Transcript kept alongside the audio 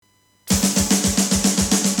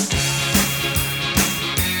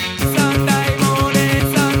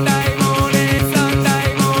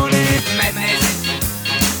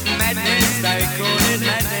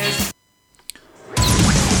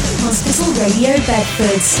Radio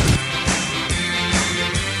Bedford.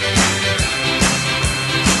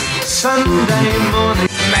 Sunday morning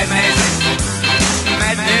madness,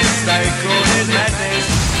 madness, they call it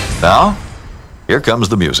madness. Now, here comes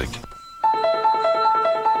the music.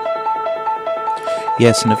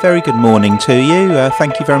 Yes, and a very good morning to you.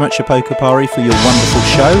 Thank you very much, Apokopari, for your wonderful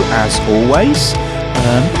show, as always,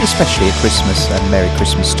 especially at Christmas, and Merry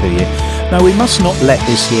Christmas to you. Now, we must not let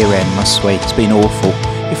this year end, must we? It's been awful.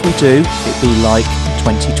 If we do, it'll be like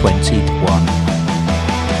 2021.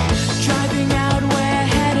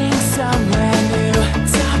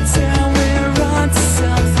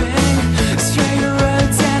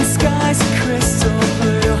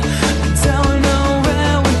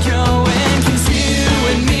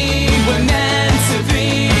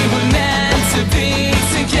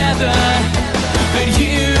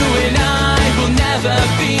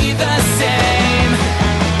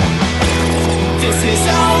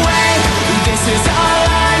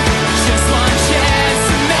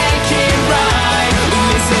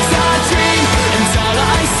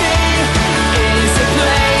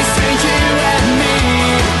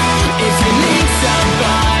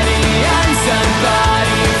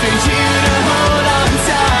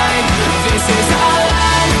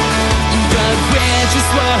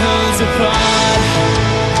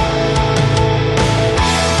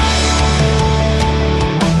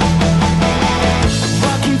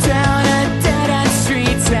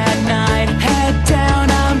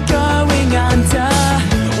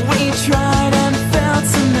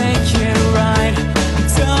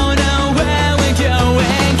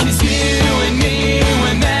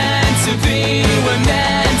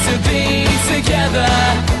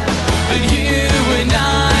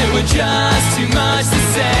 Just too much the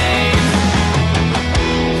same.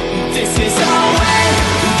 This is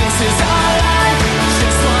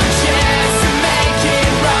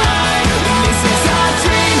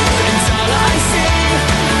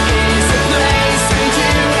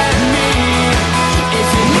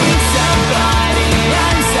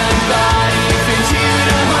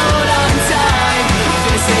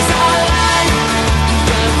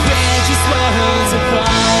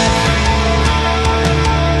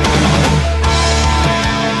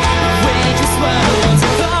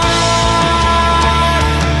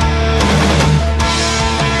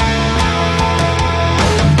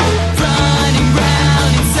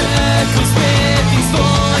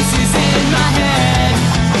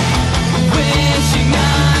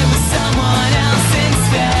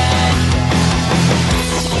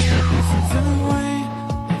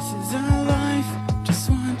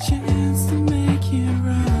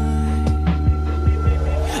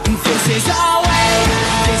our way,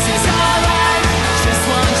 this is our life. Just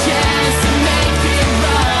one chance to make it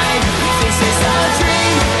right. This is our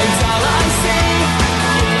dream, and all I see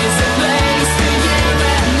is a place for you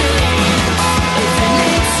and me. If you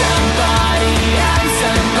need somebody, I'm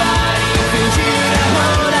somebody for you to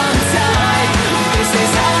hold on tight. This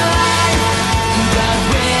is our life, but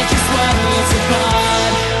we're just worlds apart.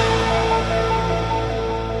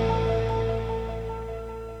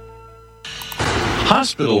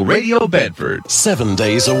 Hospital Radio Bedford. 7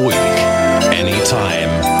 days a week. Anytime.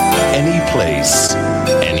 Any place.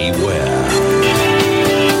 Anywhere.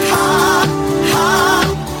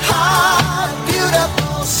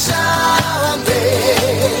 Beautiful Sunday.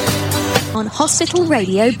 On Hospital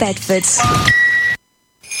Radio Bedford.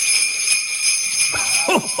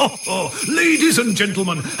 Ladies and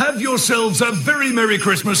gentlemen, have yourselves a very Merry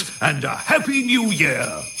Christmas and a Happy New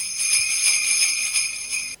Year.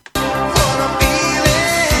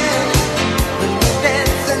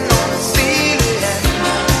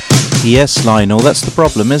 Yes, Lionel, that's the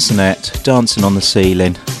problem, isn't it? Dancing on the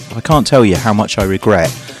ceiling. I can't tell you how much I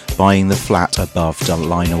regret buying the flat above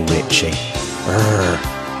Lionel Richie.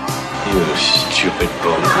 You stupid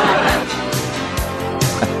bum.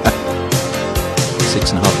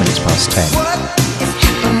 6.5 minutes past 10. What is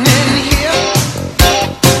happening here?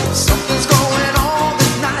 Something's going on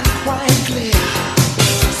that's not quite clear.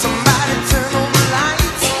 Somebody turn on the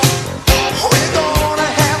lights. We're gonna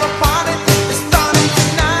have a party that's starting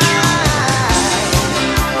tonight.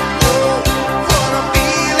 Oh, what a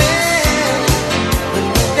feeling when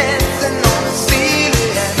we're dancing on the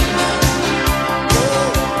ceiling. Oh,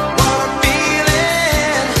 what a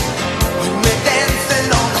feeling when we're dancing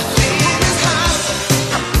on the ceiling. It's hot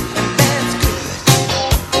and that's good.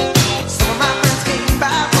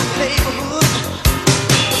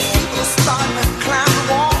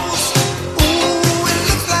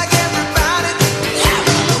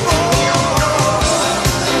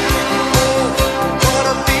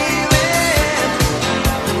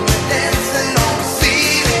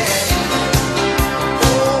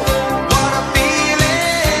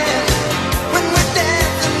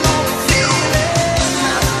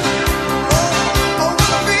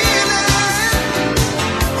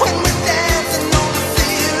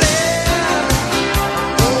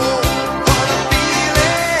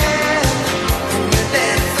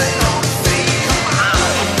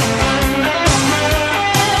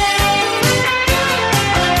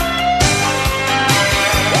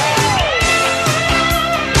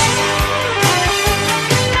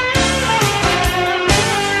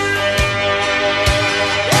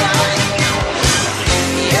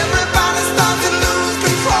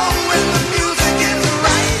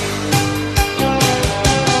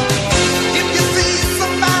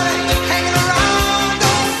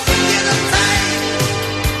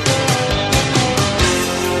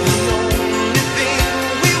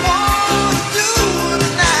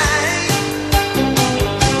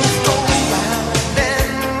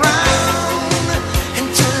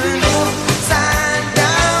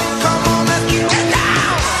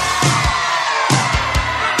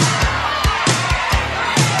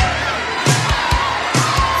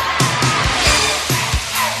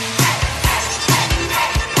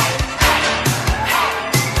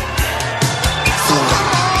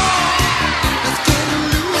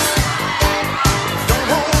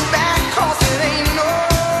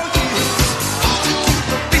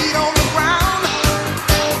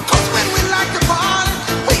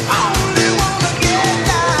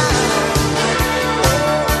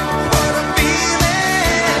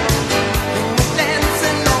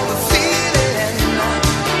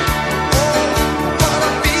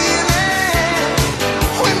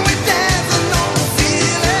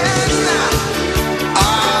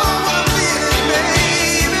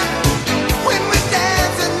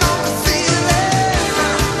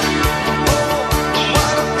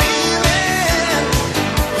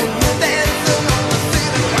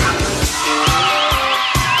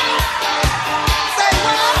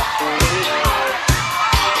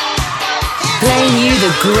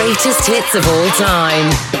 the greatest hits of all time.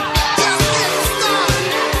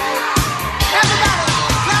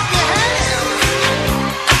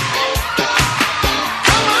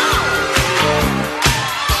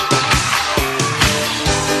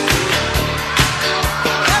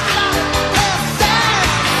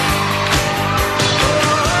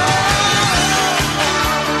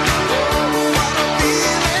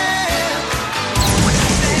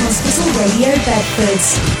 Radio Bedford.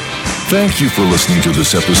 Thank you for listening to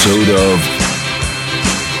this episode of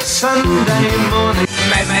Sunday morning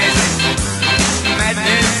madness,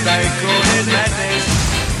 they call it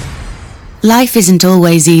madness. Life isn't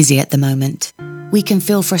always easy at the moment. We can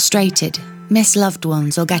feel frustrated, miss loved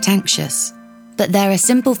ones or get anxious. But there are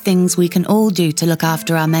simple things we can all do to look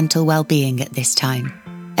after our mental well-being at this time.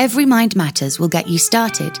 Every Mind Matters will get you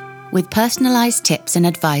started with personalised tips and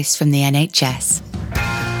advice from the NHS.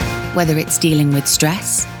 Whether it's dealing with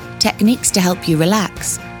stress, techniques to help you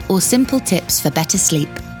relax, or simple tips for better sleep,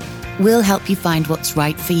 we'll help you find what's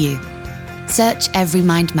right for you. Search Every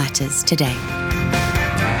Mind Matters today.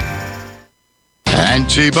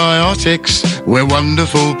 Antibiotics, we're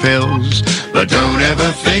wonderful pills, but don't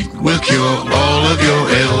ever think we'll cure all of your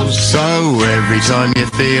ills. So every time you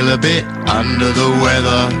feel a bit under the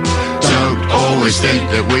weather, don't always think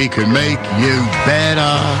that we can make you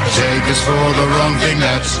better. Take us for the wrong thing,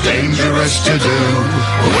 that's dangerous to do.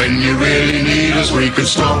 When you really need us, we can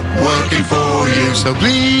stop working for you. So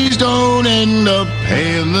please don't end up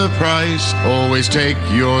paying the price. Always take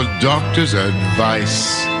your doctor's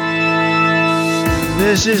advice.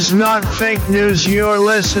 This is not fake news. You're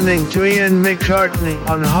listening to Ian McCartney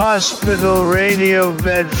on Hospital Radio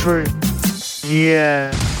Bedford.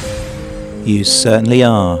 Yeah. You certainly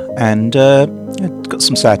are. And I've got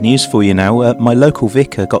some sad news for you now. My local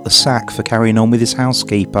vicar got the sack for carrying on with his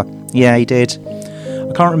housekeeper. Yeah, he did.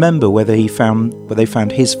 I can't remember whether they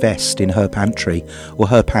found his vest in her pantry or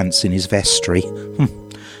her pants in his vestry.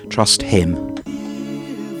 Trust him.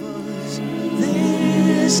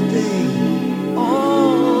 This day,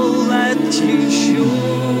 all that you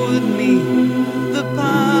showed me, the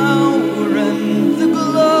power and the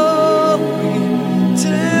glory,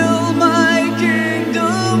 till my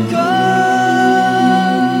kingdom come.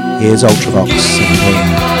 Here's Ultravox singing.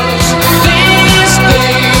 This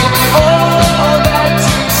day, all that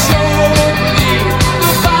you showed me,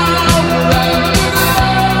 the power and the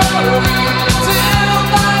glory, till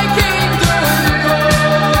my kingdom come.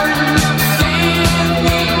 Give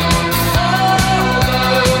me all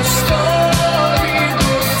the story you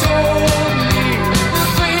told me, the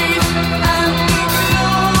faith and the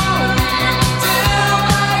glory, till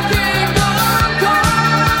my kingdom come.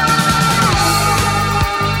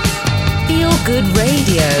 Feel Good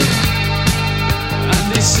Radio. And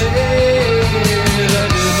they say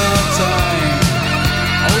that in our time,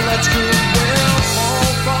 all that's good will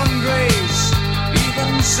fall from grace.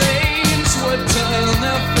 Even saints would turn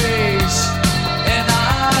their face in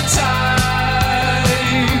our time.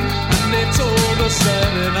 And they told us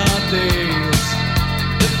that in our days,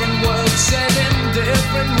 different words said in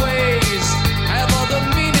different ways have other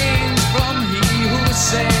meanings from he who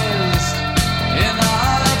says in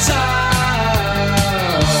our time.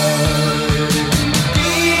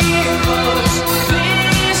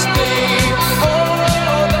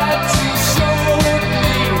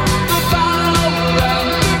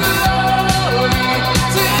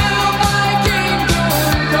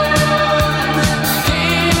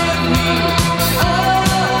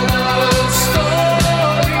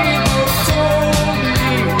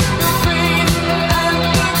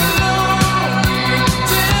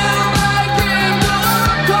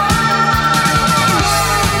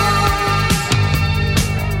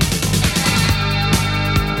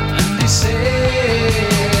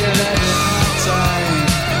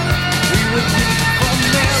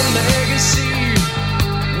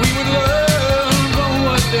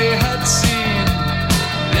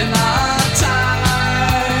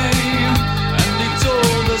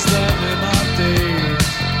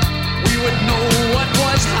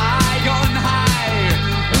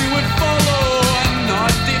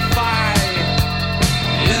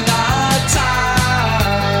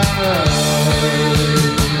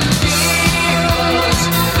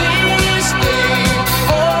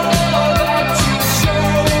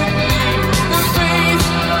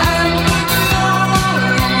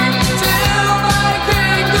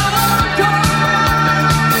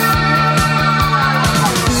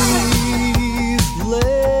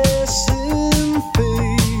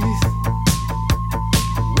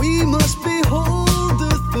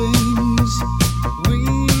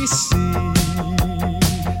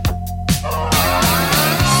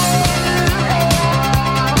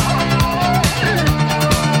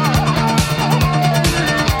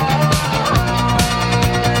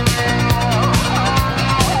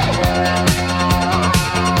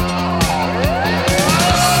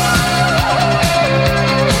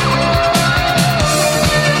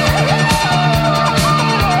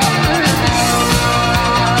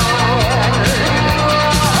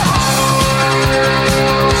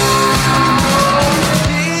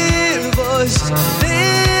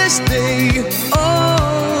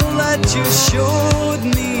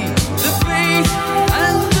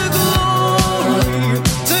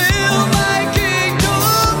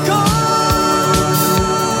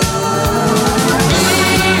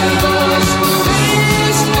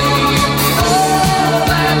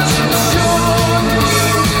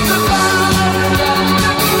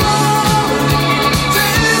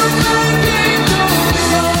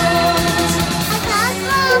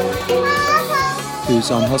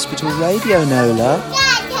 Is on Hospital Radio, Nola.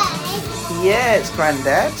 Yeah, it's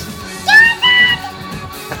Grandad.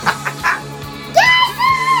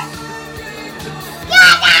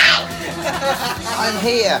 I'm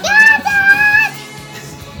here.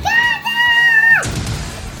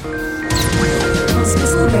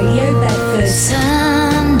 Hospital Radio Bedford.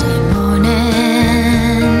 Sunday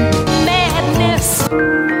morning madness.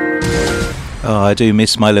 Oh, I do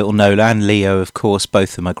miss my little Nola and Leo, of course,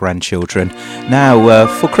 both of my grandchildren. Now,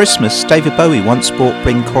 for Christmas, David Bowie once bought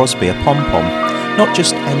Bing Crosby a pom-pom. Not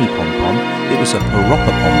just any pom-pom, it was a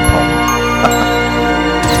proper pom-pom.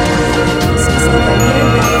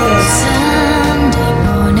 Sunday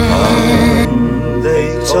morning. They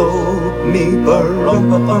told me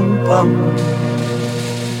ba-rum-pa-pum-pum,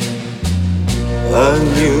 a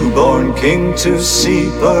newborn king to see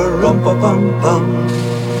ba-rum-pa-pum-pum.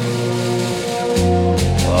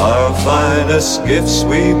 Our finest gifts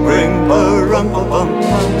we bring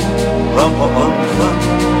ba-rum-pa-pum-pum, rum-pa-pum-pum,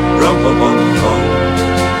 rum-pa-pum-pum.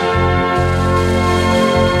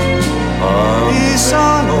 Peace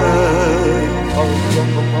on earth,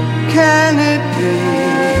 can it be?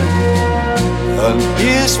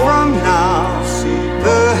 Years from now,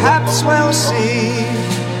 perhaps we'll see.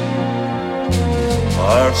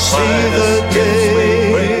 See the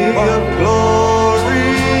day of glory.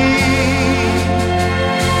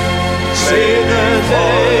 See the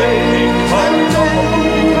day of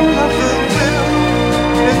goodwill.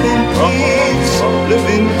 Live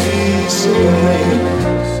in peace again.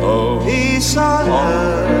 Peace on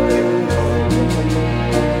earth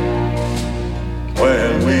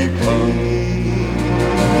when we come.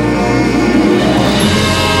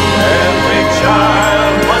 Every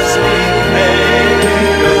child must be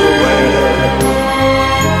made aware.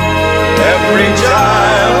 Every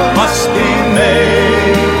child must be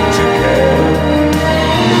made to care.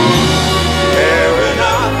 Care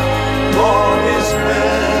enough for his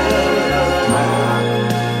fellow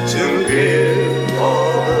to give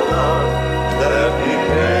all the love that he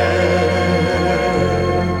can.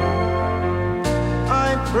 I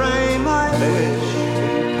pray my wish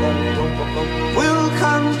will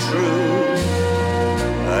come true.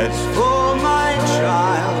 It's for my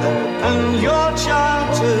child and your child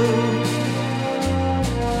too.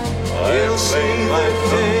 He'll see the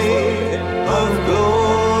day of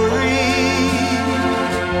glory.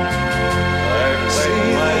 See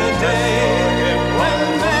the day when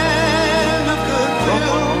men of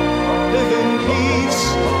goodwill live in peace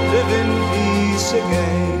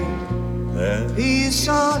again. And peace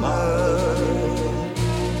on earth.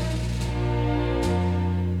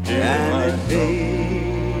 Can it be?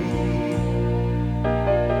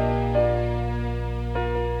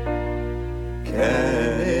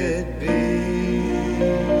 Can it be?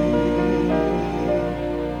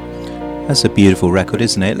 That's a beautiful record,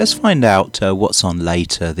 isn't it? Let's find out what's on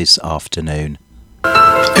later this afternoon.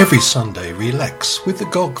 Every Sunday, relax with the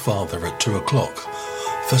Godfather at 2 o'clock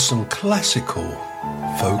for some classical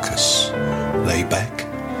focus. Lay back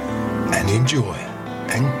and enjoy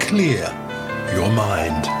and clear your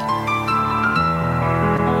mind.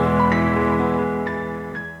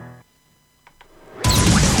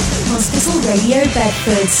 Hospital Radio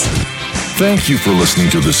Bedford. Thank you for listening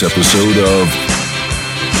to this episode of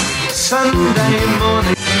Sunday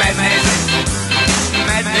morning madness,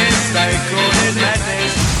 madness, they call it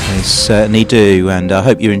madness. They certainly do, and I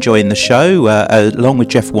hope you're enjoying the show. Along with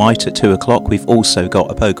Jeff White at 2 o'clock, we've also got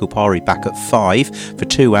Apoco Pari back at 5 for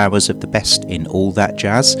 2 hours of the best in all that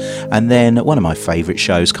jazz. And then one of my favourite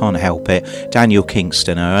shows, can't help it, Daniel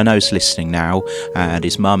Kingston. I know he's listening now, and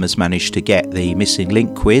his mum has managed to get the missing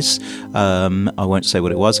link quiz. I won't say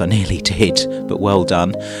what it was, I nearly did, but well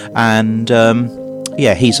done. And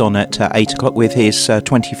yeah, he's on at 8 o'clock with his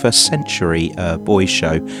 21st Century Boys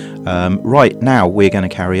show. Right now, we're going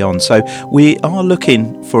to carry on. So we are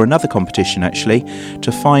looking for another competition, actually, to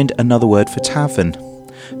find another word for tavern.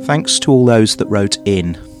 Thanks to all those that wrote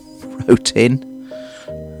in. Wrote in?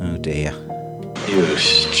 Oh, dear. You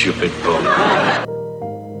stupid bum.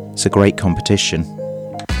 It's a great competition.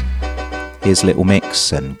 Here's Little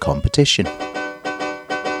Mix and Competition.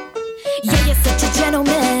 Yeah, you're such a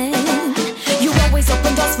gentleman. You always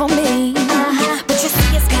open doors for me. But you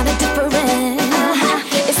see, it's kinda different.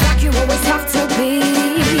 It's like you always have to be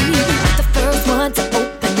the first one to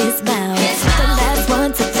open his mouth, the last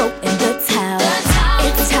one to throw in the towel.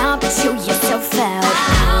 It's time to show yourself out.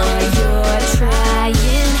 You're trying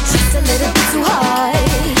just a little bit too hard.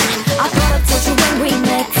 I thought I told you when we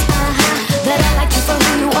met that I like you for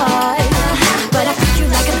who you are. But I treat you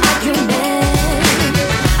like an argument.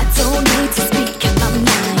 I don't need to speak in my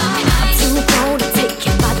mind. I'm too grown to take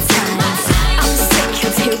in my time.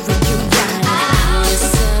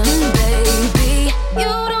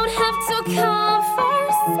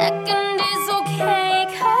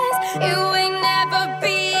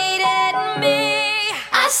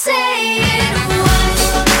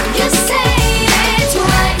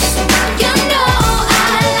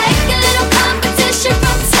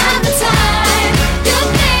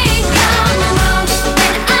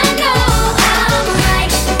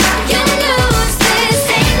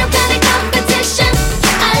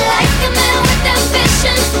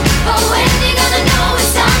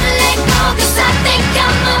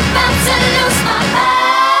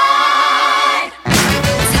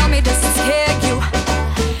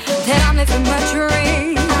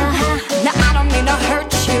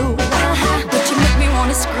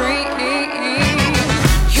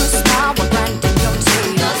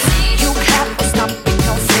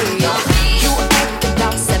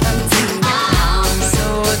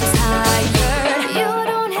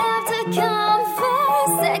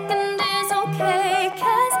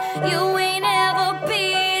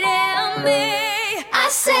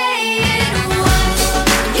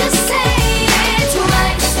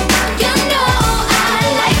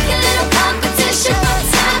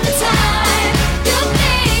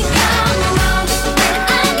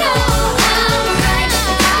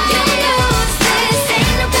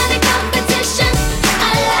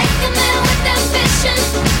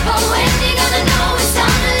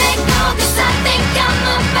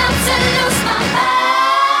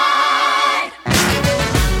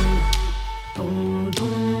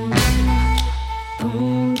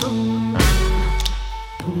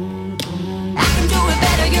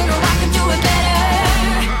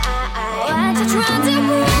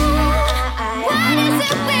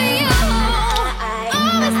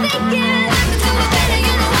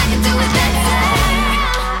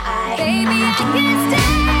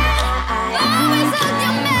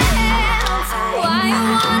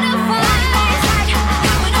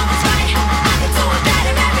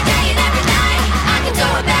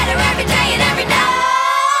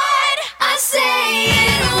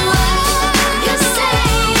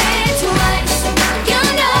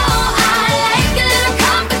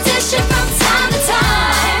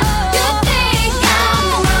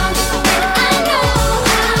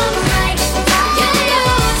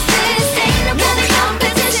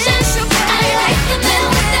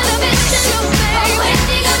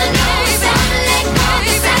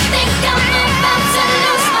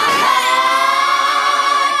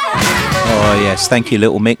 Yes, thank you,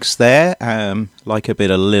 Little Mix there. Like a bit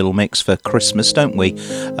of Little Mix for Christmas, don't we?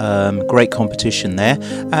 Great competition there.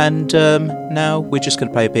 And now we're just going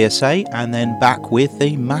to play a BSA and then back with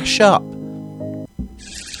the mashup.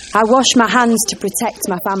 I wash my hands to protect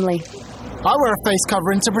my family. I wear a face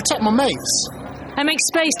covering to protect my mates. I make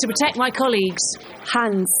space to protect my colleagues.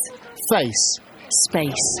 Hands. Face.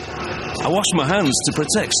 Space. I wash my hands to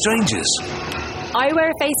protect strangers. I wear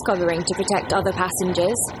a face covering to protect other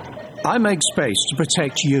passengers. I make space to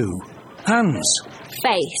protect you. Hands.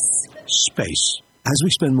 Face. Space. As we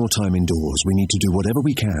spend more time indoors, we need to do whatever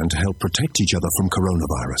we can to help protect each other from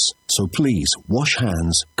coronavirus. So please, wash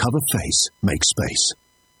hands, cover face, make space.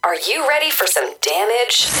 Are you ready for some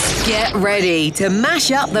damage? Get ready to mash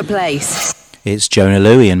up the place. It's Jonah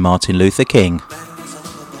Louie and Martin Luther King.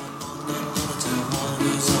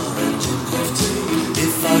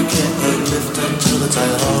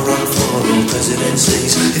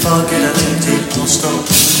 Presidencies. If I get elected, I'll stop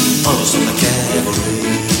the cavalry.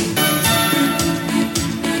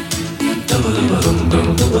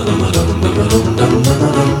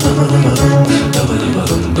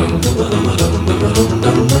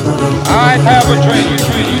 I have a dream.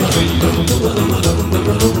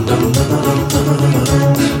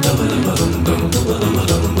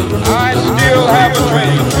 I still have a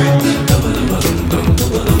dream.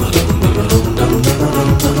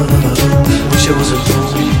 Wish I was a fool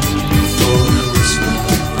for Christmas.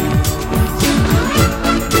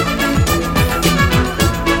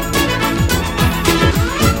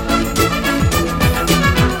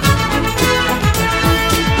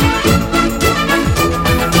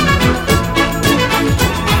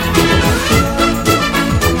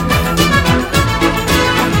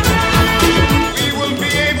 We will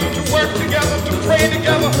be able to work together, to pray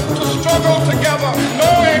together, to struggle together,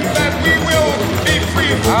 knowing that we will be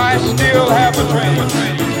free. I still have a dream.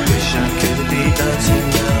 Wish I could be dancing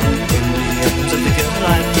now in the arms of the girl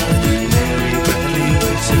I love. Mary Bradley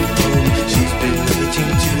waits at home. She's been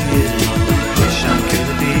waiting 2 years long. Wish I could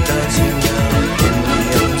be dancing now in the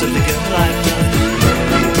arms of the girl I love.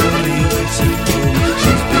 Mary Bradley waits at home.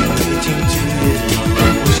 She's been waiting 2 years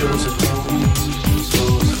long. Wish I was at home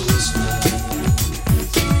for Christmas.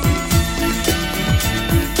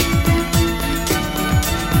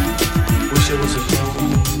 Wish I was at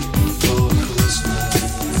home for Christmas.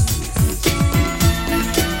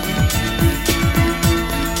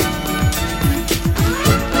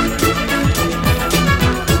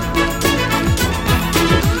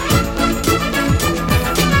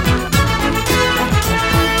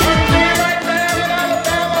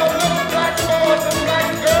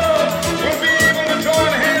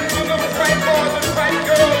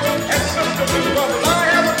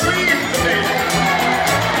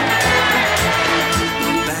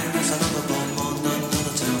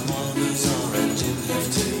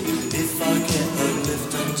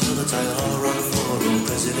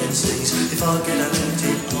 If I get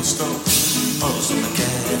elected, I'll stop the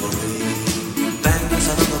cavalry. Bang, that's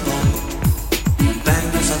another bomb. Bang,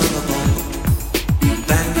 that's another bomb.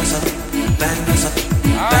 Bang, that's another. Bang, that's a.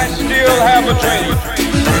 I still have a dream.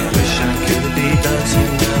 Bang, wish I could be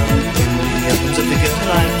dancing now in the arms of the girl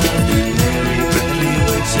I love. Mary Bradley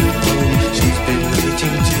waits at home. She's been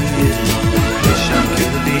waiting 2 years long. Wish I could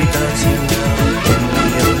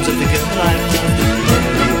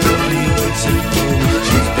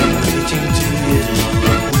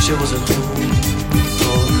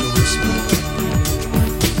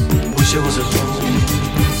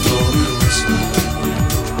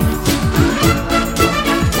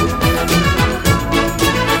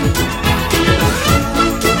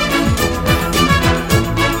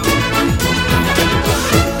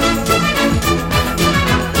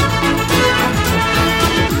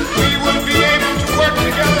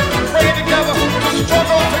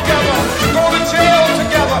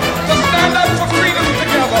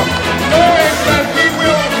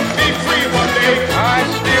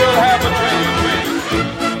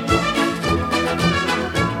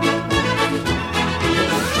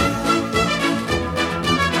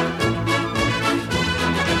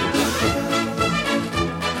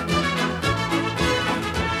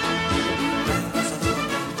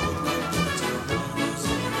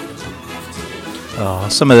Oh,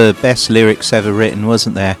 some of the best lyrics ever written,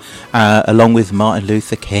 wasn't there? Along with Martin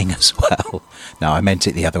Luther King as well. No, I meant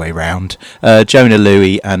it the other way round. Jonah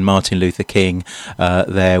Louie and Martin Luther King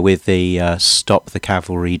there with the Stop the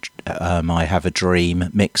Cavalry, I Have a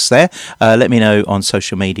Dream mix there. Let me know on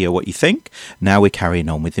social media what you think. Now we're carrying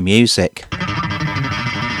on with the music.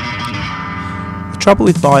 The trouble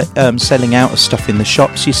with selling out of stuff in the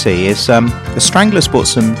shops, you see, is the Stranglers bought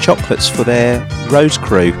some chocolates for their Rose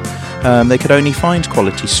crew. They could only find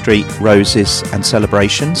Quality Street roses and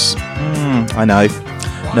celebrations. I know.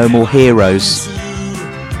 No more heroes.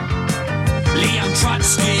 Leon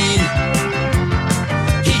Trotsky,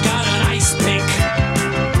 he got an ice pick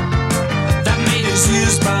that made his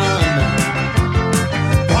ears burn.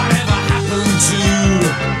 Whatever happened to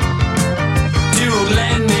dear old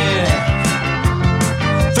Lenny,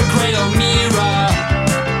 the great O'Meara,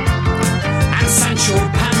 and Sancho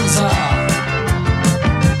Panza?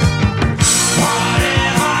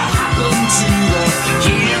 Whatever happened to the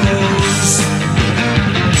heroes?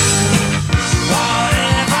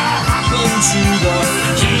 Whatever happened to the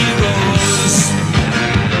heroes?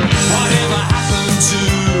 Whatever happened to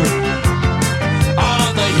all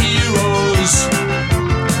of the heroes?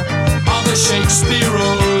 All the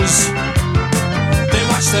Shakespeareos? They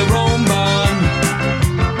watch their own burn.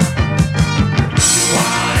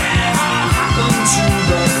 Whatever happened to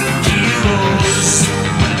the heroes?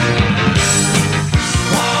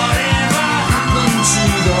 Whatever happened to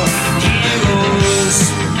the heroes?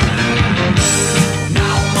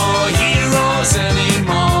 No more heroes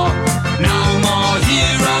anymore. No more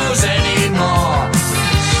heroes anymore.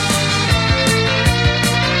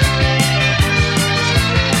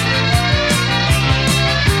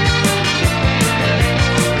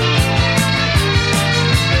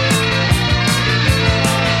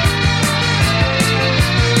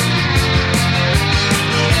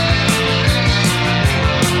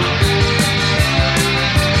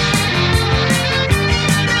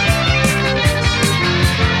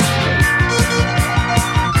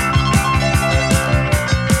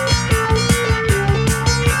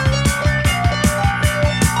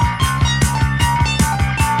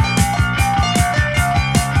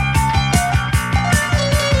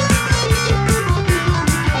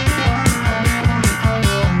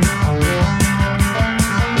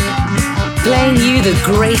 Playing you the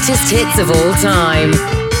greatest hits of all time.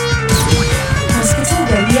 Hospital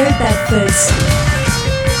Radio Bedford.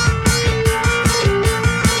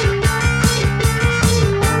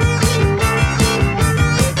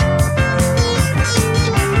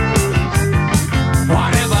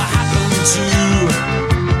 Whatever happened to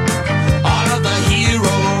all of the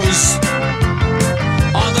heroes?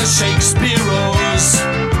 All the Shakespeareos?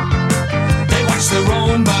 They watch their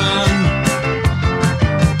own burn.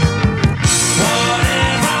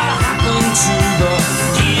 Whatever happened to the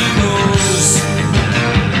heroes?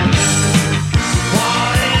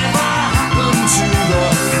 Whatever happened to the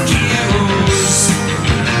heroes?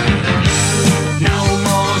 No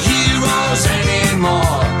more heroes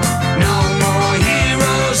anymore. No more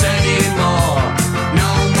heroes anymore.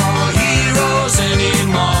 No more heroes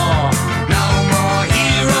anymore. No more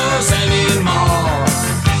heroes anymore.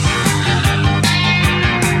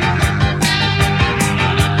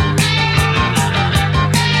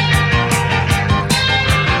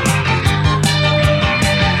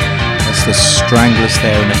 That's the Stranglers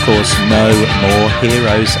there, and of course, no more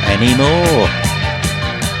heroes anymore.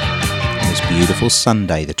 On this beautiful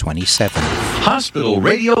Sunday, the 27th. Hospital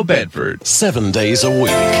Radio Bedford. 7 days a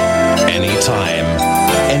week. Anytime.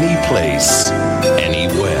 Any place.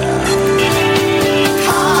 Anywhere.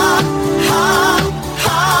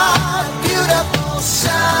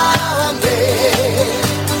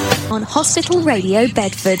 On Hospital Radio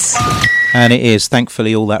Bedford. And it is.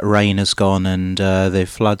 Thankfully, all that rain has gone and the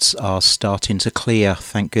floods are starting to clear.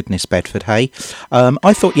 Thank goodness, Bedford, hey?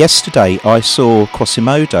 I thought yesterday I saw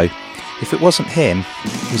Quasimodo. If it wasn't him,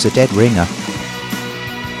 he was a dead ringer.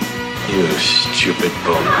 You stupid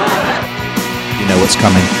bum. You know what's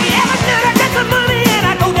coming.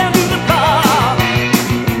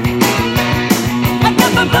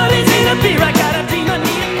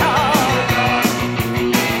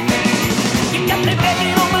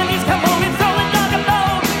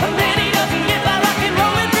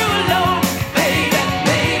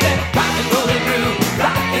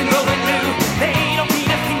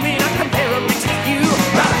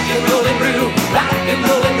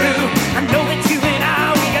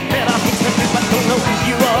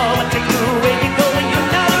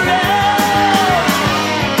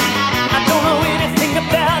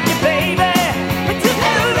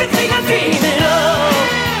 Dreaming of.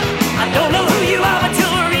 I don't know who you are, but you're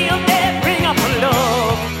a real dead ring up alone.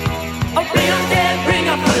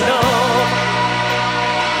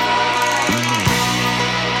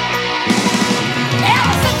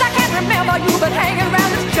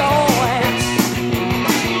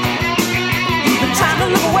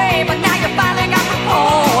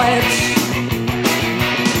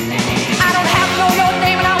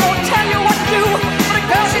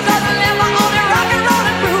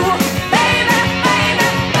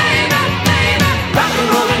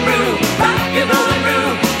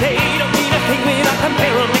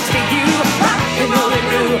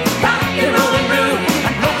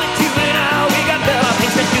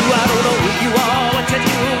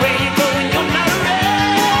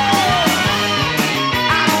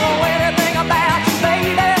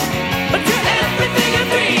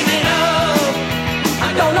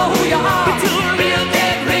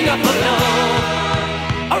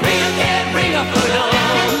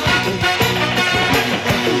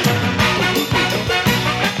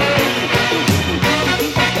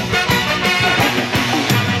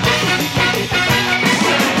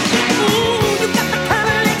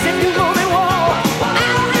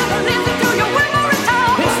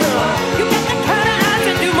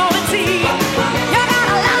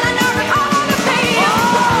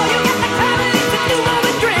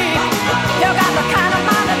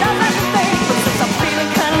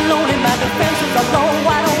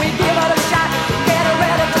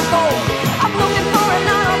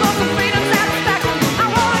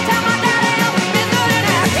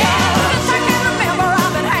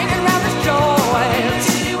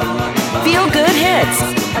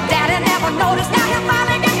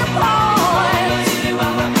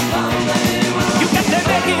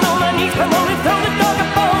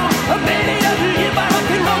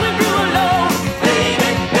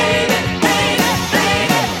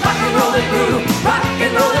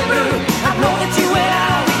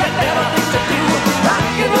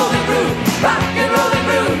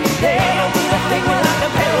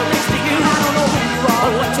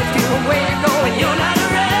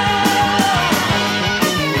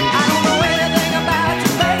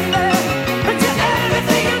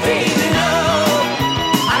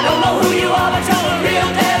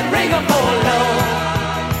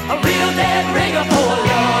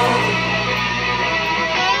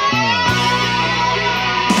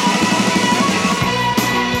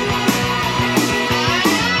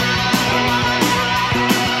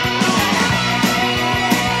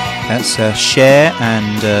 That's Cher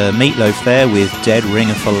and Meatloaf there with Dead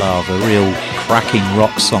Ringer for Love, a real cracking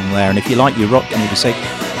rock song there. And if you like your rock music,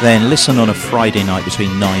 then listen on a Friday night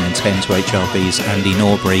between 9 and 10 to HRB's Andy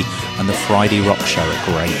Norbury and the Friday Rock Show, a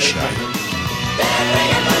great show.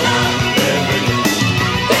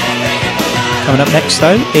 Coming up next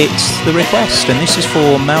though, it's The Request, and this is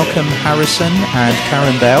for Malcolm Harrison and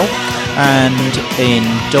Karen Bell, and in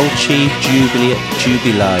Dolce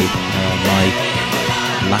Jubilee. My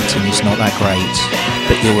Latin is not that great,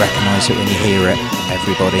 but you'll recognise it when you hear it,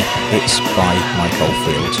 everybody. It's by Mike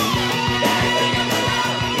Oldfield.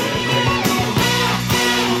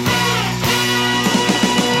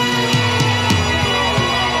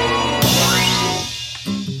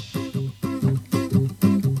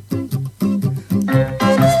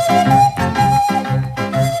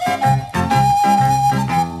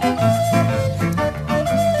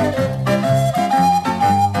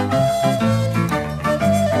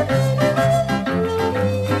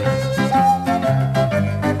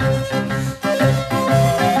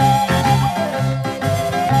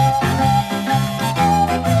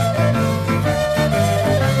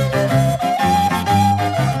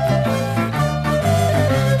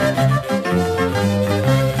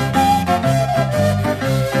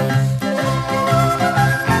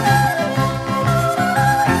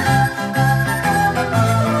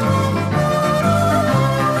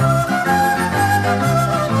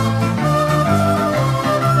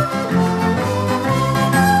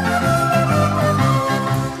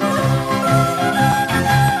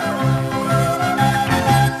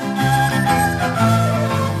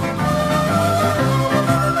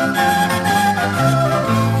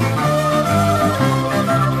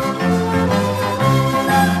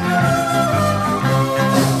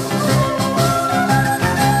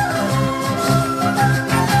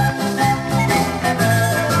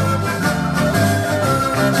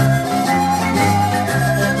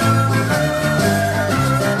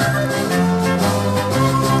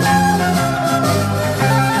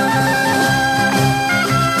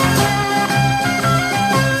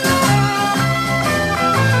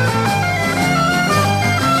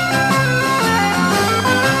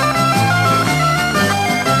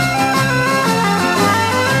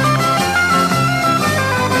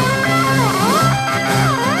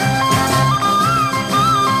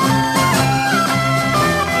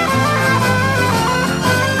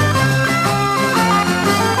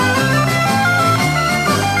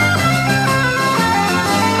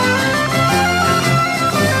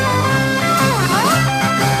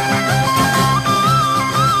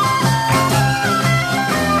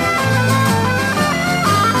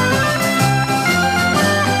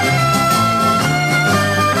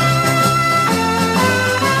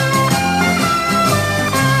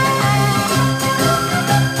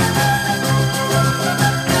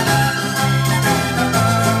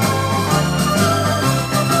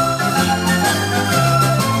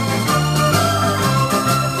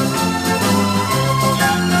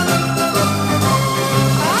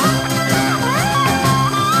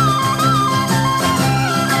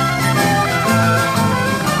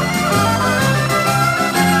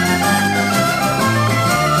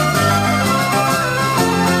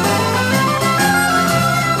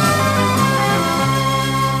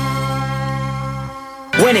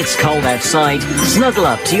 When it's cold outside, snuggle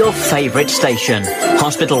up to your favourite station,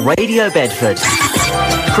 Hospital Radio Bedford.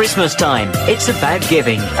 Christmas time, it's about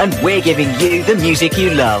giving, and we're giving you the music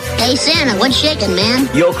you love. Hey Santa, what's shaking, man?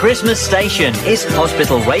 Your Christmas station is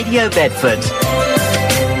Hospital Radio Bedford.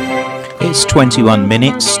 It's 21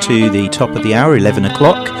 minutes to the top of the hour, 11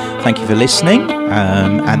 o'clock. Thank you for listening,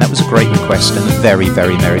 and that was a great request, and a very,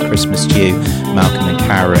 very Merry Christmas to you, Malcolm and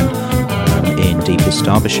Karen, in deepest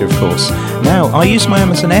Derbyshire, of course. Now, I use my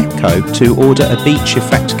Amazon Echo to order a beach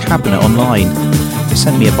effect cabinet online. They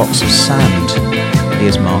sent me a box of sand.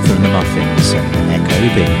 Here's Martha and the Muffins and Echo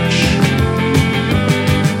Beach.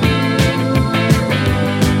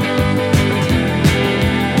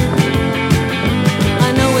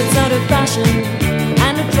 I know it's out of fashion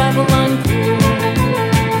and a trifle uncool,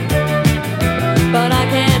 but I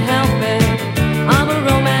can't help it, I'm a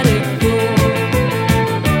romantic fool.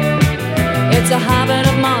 It's a habit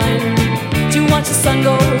of mine to watch the sun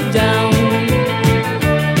go down.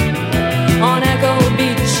 On Echo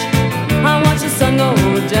Beach, I watch the sun go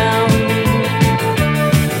down.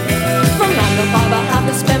 From 9 to 5 I have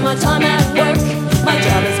to spend my time at work. My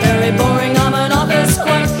job is very boring, I'm an office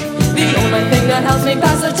clerk. The only thing that helps me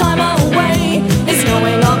pass the time away is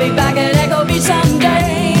knowing I'll be back at Echo Beach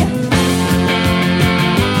someday.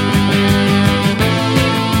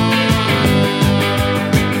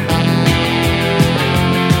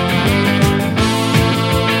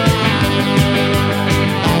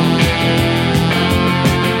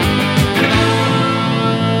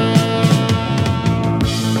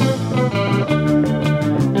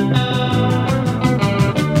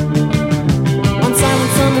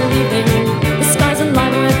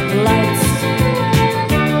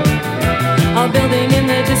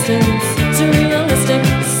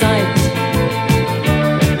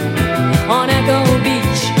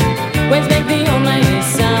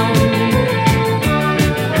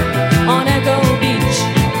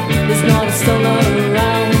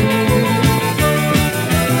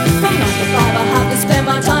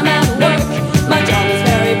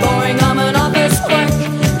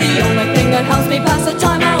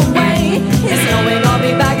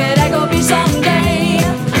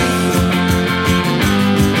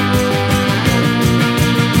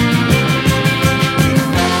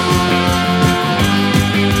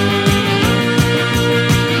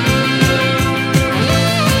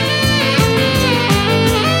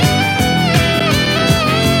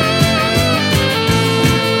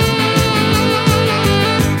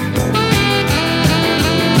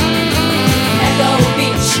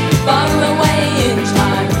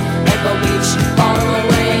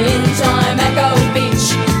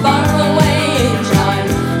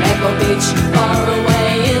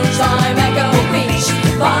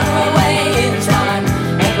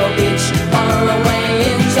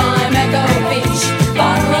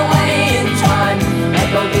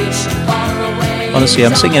 Honestly,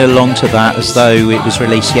 I'm singing along to that as though it was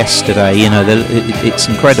released yesterday. You know, it's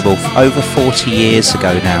incredible. Over 40 years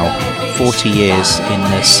ago now. 40 years in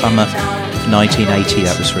the summer of 1980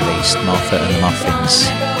 that was released, Martha and the Muffins.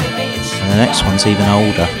 And the next one's even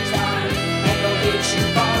older.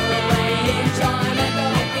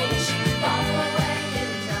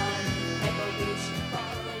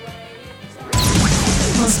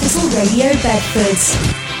 Hospital Radio Bedford.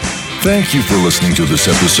 Thank you for listening to this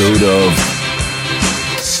episode of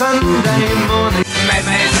Sunday morning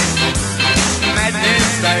madness,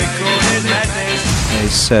 madness, they call it madness. They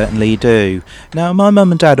certainly do. Now, my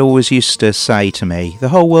mum and dad always used to say to me, the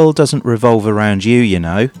whole world doesn't revolve around you, you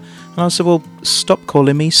know. And I said, well, stop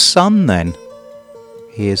calling me son then.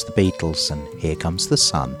 Here's the Beatles and Here Comes the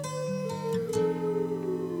Sun.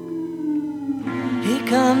 Here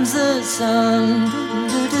comes the sun,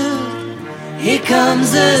 here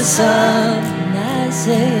comes the sun, and I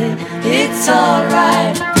say it's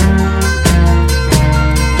alright.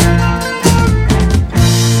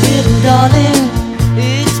 Little darling,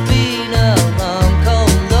 it's been a long,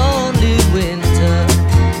 cold, lonely winter.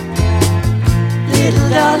 Little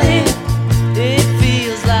darling, it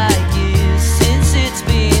feels like years since it's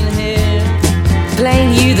been here.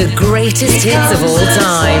 Playing you the greatest hits of all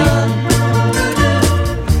time.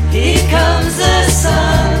 Here comes the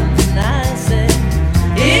sun, and I say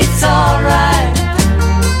it's alright.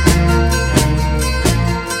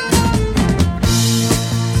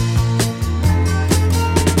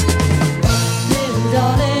 Little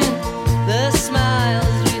darling, the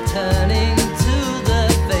smiles returning to the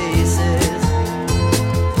faces.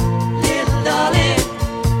 Little darling,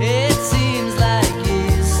 it seems like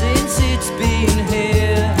years since it's been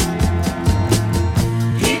here.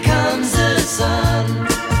 Here comes the sun.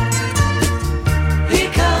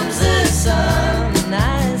 Here comes the sun, and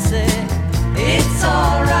I say it's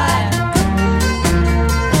alright.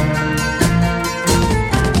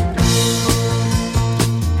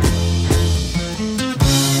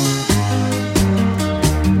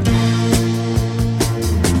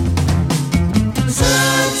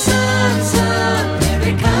 Sun, sun, sun,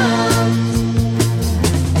 here it comes.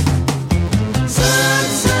 Sun,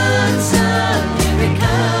 sun, sun, here it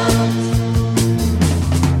comes.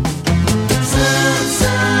 Sun,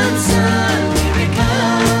 sun, sun, here it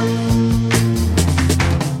comes.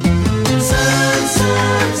 Sun,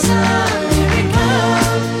 sun, sun, here it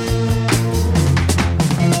comes.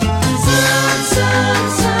 Sun, sun,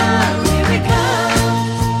 sun, here it comes.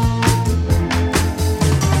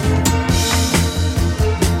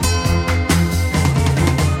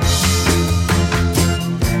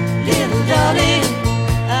 Little darling,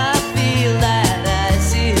 I feel that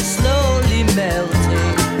ice is slowly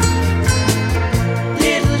melting.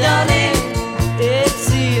 Little darling, it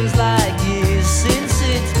seems like years since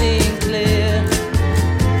it's been clear.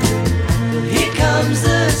 But here comes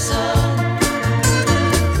the sun.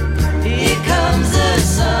 Here comes the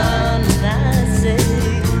sun, and I say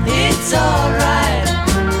it's alright.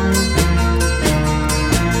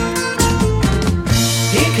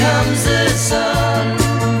 Here comes the sun.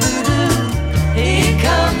 Here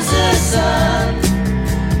comes the sun.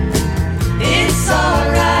 It's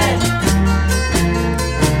alright.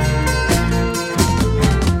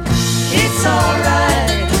 It's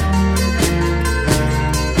alright.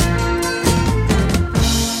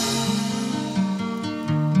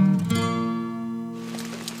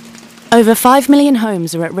 Over 5 million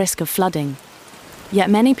homes are at risk of flooding, yet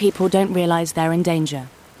many people don't realise they're in danger.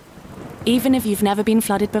 Even if you've never been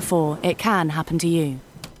flooded before, it can happen to you.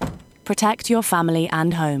 Protect your family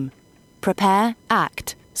and home. Prepare,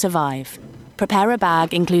 act, survive. Prepare a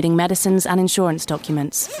bag including medicines and insurance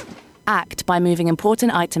documents. Act by moving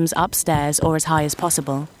important items upstairs or as high as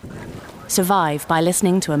possible. Survive by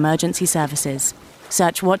listening to emergency services.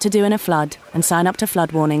 Search what to do in a flood and sign up to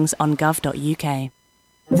flood warnings on gov.uk.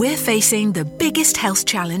 We're facing the biggest health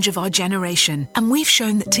challenge of our generation, and we've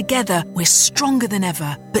shown that together we're stronger than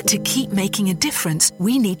ever. But to keep making a difference,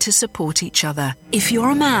 we need to support each other. If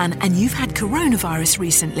you're a man and you've had coronavirus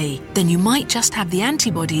recently, then you might just have the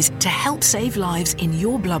antibodies to help save lives in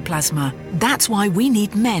your blood plasma. That's why we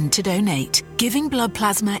need men to donate. Giving blood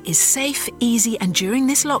plasma is safe, easy, and during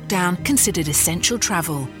this lockdown, considered essential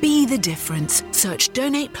travel. Be the difference. Search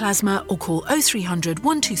Donate Plasma or call 0300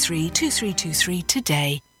 123 2323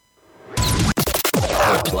 today.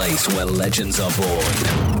 A place where legends are born.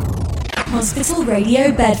 Hospital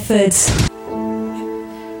Radio Bedford.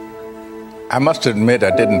 I must admit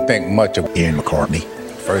I didn't think much of Ian McCartney.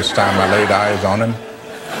 First time I laid eyes on him,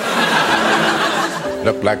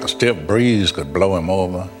 looked like a stiff breeze could blow him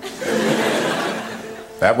over.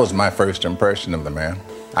 That was my first impression of the man.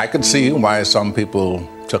 I could see why some people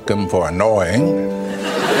took him for annoying.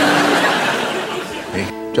 He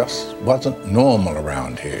just wasn't normal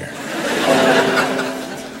around here.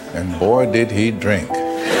 And boy, did he drink.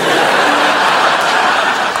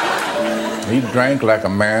 He drank like a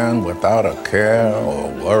man without a care or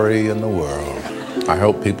worry in the world. I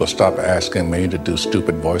hope people stop asking me to do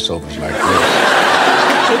stupid voiceovers like this.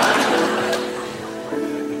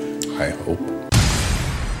 I hope.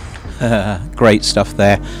 Great stuff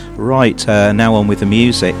there. Right, now on with the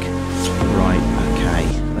music. Right, okay,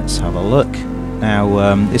 let's have a look.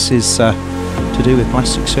 Now, this is to do with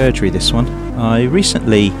plastic surgery, this one. I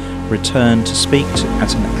recently returned to speak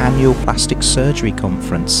at an annual plastic surgery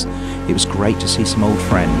conference. It was great to see some old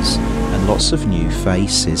friends and lots of new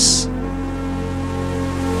faces.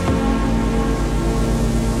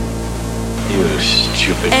 You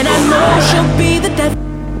stupid. And I know she'll be the death.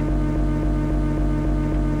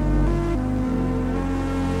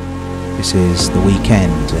 This is The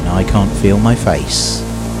Weekend and I Can't Feel My Face.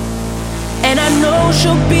 And I know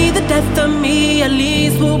she'll be the death of me, at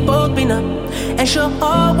least we'll both be numb. And she'll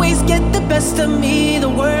always get the best of me, the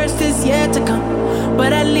worst is yet to come.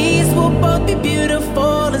 But at least we'll both be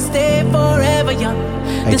beautiful and stay forever young.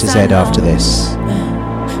 A to Z after this.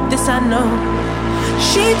 This I know.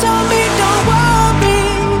 She told me don't worry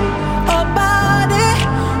about it.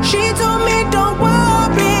 She told me don't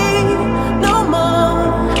worry no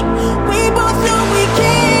more. We both know we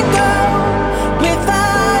can't go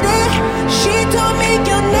without it. She told me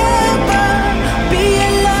you'll never be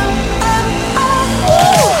alone.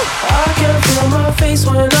 I can feel my face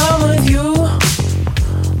when I'm with you,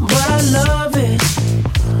 but I love it,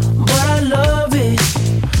 but I love it.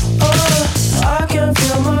 Oh, I can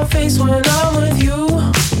feel my face when I'm with you,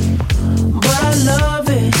 but I love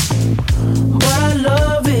it, but I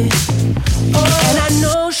love it. Oh, and I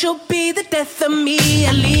know she'll be the death of me,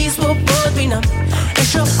 at least we'll both be numb. And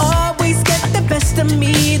she'll always get the best of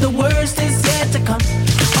me, the worst is yet to come.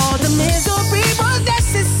 All the misery was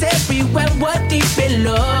necessary when we're deep in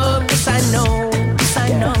love. Yes, I know, yes, I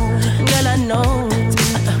know, girl, I know.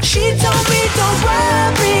 She told me don't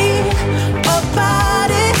worry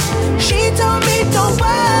about it. She told me don't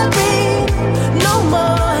worry no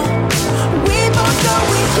more. We both know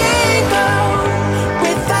we can't go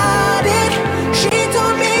without it. She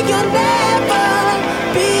told me you'll never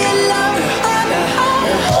be alone.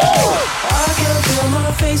 I can feel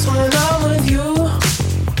my face when I'm with you,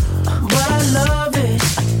 but I love it,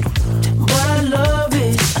 but I love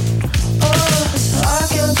it. Oh, I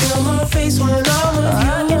can feel my face when I'm with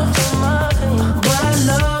you, but I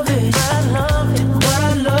love it, but I love it, but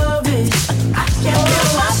I love it. I can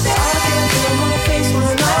feel my face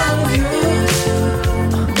when I'm with you,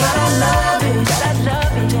 but I love it, but I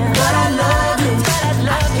love it, but I love it, but I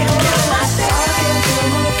love it. I can feel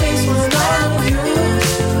my face when I'm with you,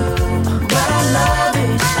 but I love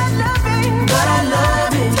it, but I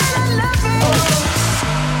love it.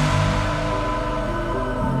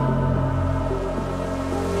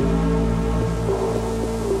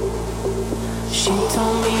 She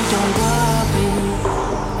told me don't worry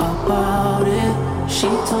about it. She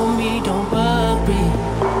told me don't worry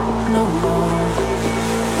no more.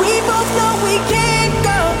 We both know we can't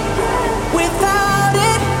go without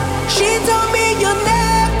it. She told me you'll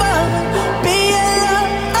never be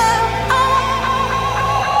alone.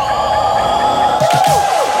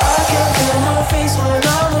 I can feel my face when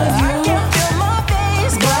I'm with you. I can feel my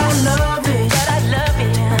face, but I love it, but I love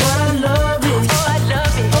it, but I love it, oh I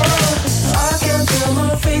love it. I can feel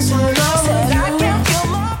my face when I'm with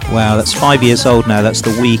you. Wow, that's 5 years old now. That's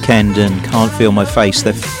The Weekend and Can't Feel My Face.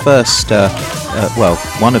 Their first,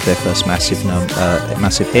 one of their first massive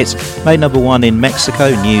hits. Made number one in Mexico,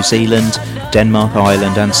 New Zealand, Denmark,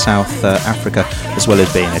 Ireland and South Africa, as well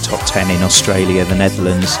as being a top 10 in Australia, the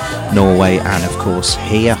Netherlands, Norway and of course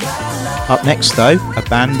here. Up next though, a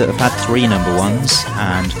band that have had 3 number ones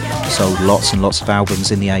and sold lots and lots of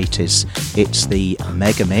albums in the 80s. It's the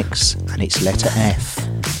Megamix and it's Letter F.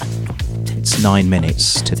 It's 9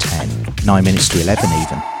 minutes to 10, 9 minutes to 11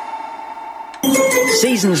 even.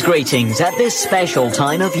 Season's greetings at this special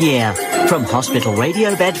time of year from Hospital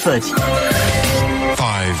Radio Bedford. 5,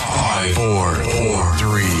 4,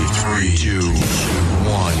 3, 2,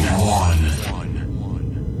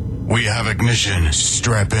 1. We have ignition.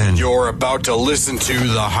 Strap in. You're about to listen to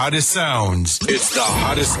the hottest sounds. It's the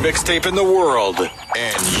hottest mixtape in the world,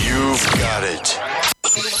 and you've got it.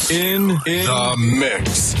 In the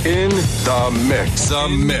mix. In the mix. The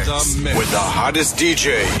mix. With the hottest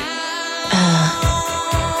DJ.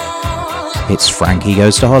 It's Frankie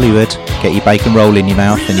Goes to Hollywood. Get your bacon roll in your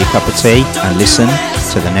mouth and your cup of tea and listen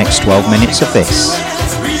to the next 12 minutes of this.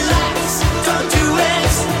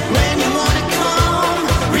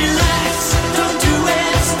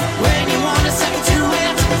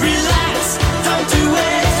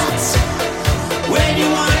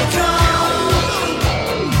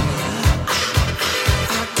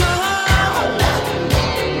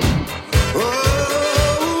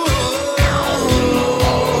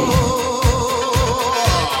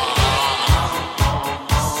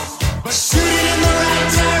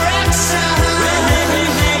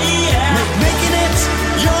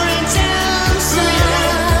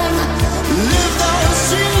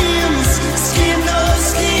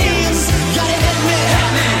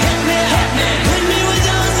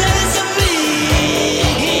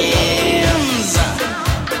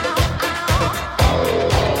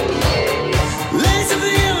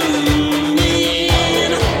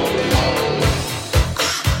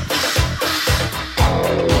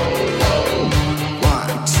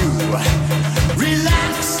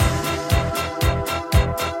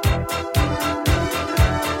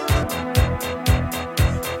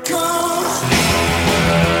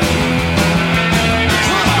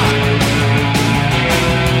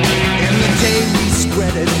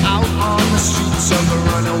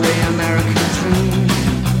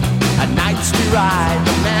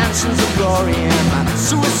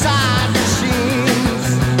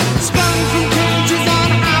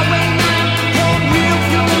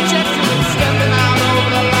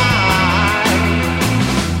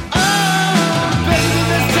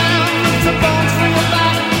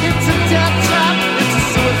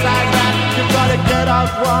 get out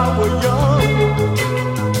while we're young.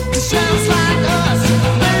 It sounds like us,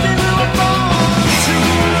 baby, we were born to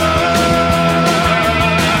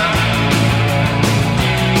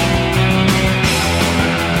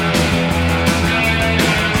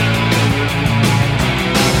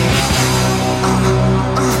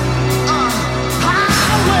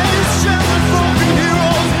highways, showing broken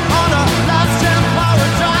heroes on a last chance power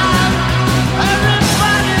drive.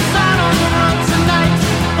 Everybody's out on the run tonight,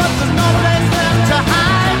 but there's no place left to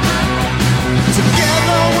hide.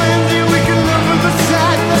 Together with you we can live with the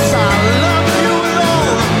sadness. I love you with all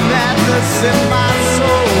the madness in my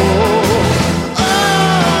soul.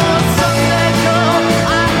 Oh, someday, girl,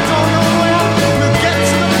 I don't know when we'll get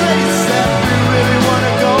to the place that we really want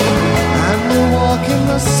to go, and we'll walk in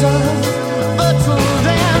the sun. But till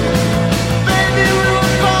then, baby, we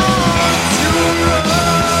were born to run.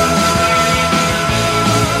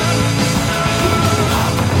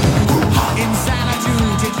 In Xanadu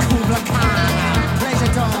did Kubla Khan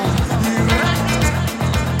pleasure dome erect.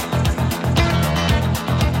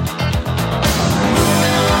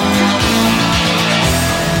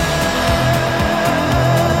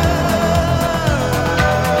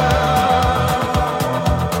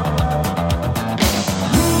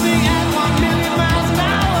 Moving at 1 million miles an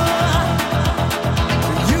hour,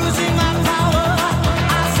 using my power,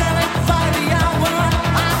 I sell it by the hour.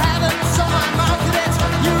 I have it, so I market it.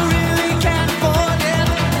 You really can't afford it,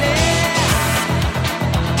 yeah.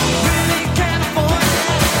 Really can't afford it.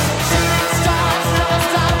 Shooting stars never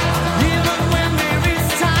stop, even when they reach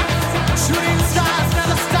the top. Shooting stars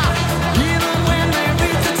never stop, even when they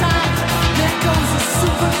reach the top. There goes a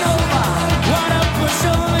supernova, what a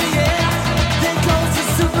pushover, yeah. There goes a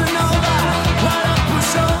supernova, what a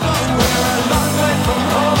pushover. We're a long way from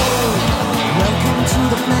home. Welcome to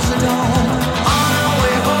the pleasure dome. On our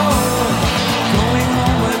way home, going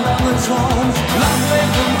home where lovers roam. Long way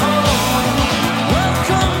from home.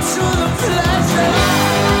 Welcome to the pleasure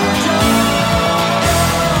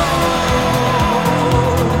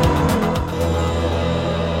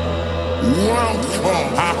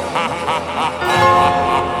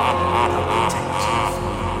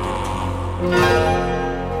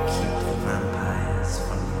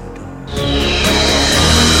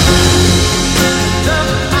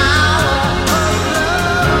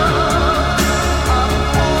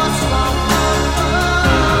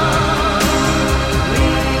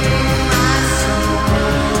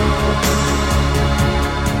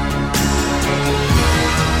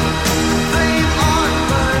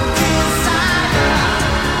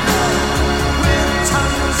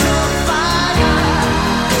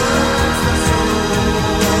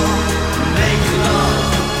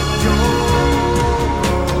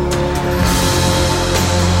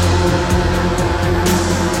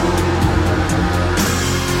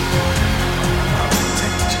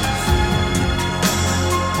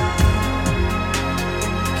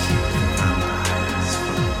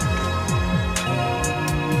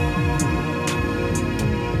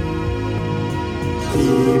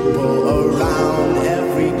people around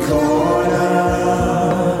every corner.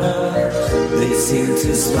 They seem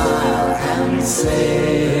to smile and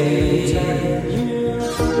say,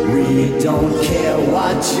 we don't care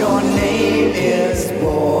what your name is,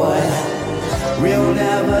 boy. We'll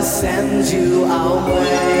never send you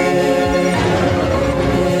away.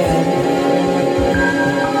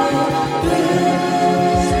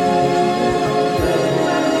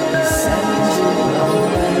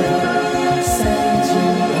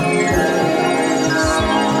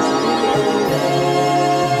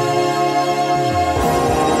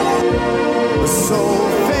 So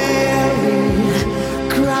ferry,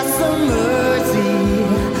 cross the Mersey,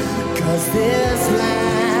 'cause this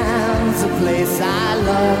land's a place I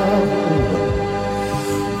love.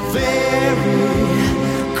 Ferry,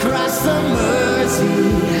 cross the Mersey,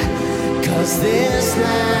 'cause this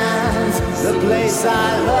land's the place I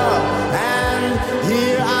love, and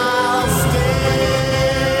here I'll stay.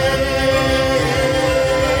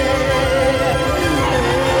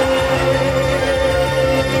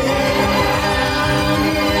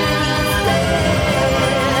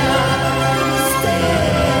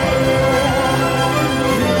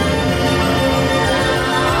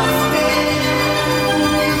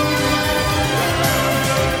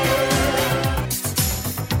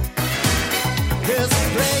 This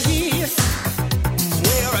place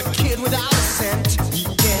where a kid without a cent, he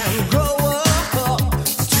can't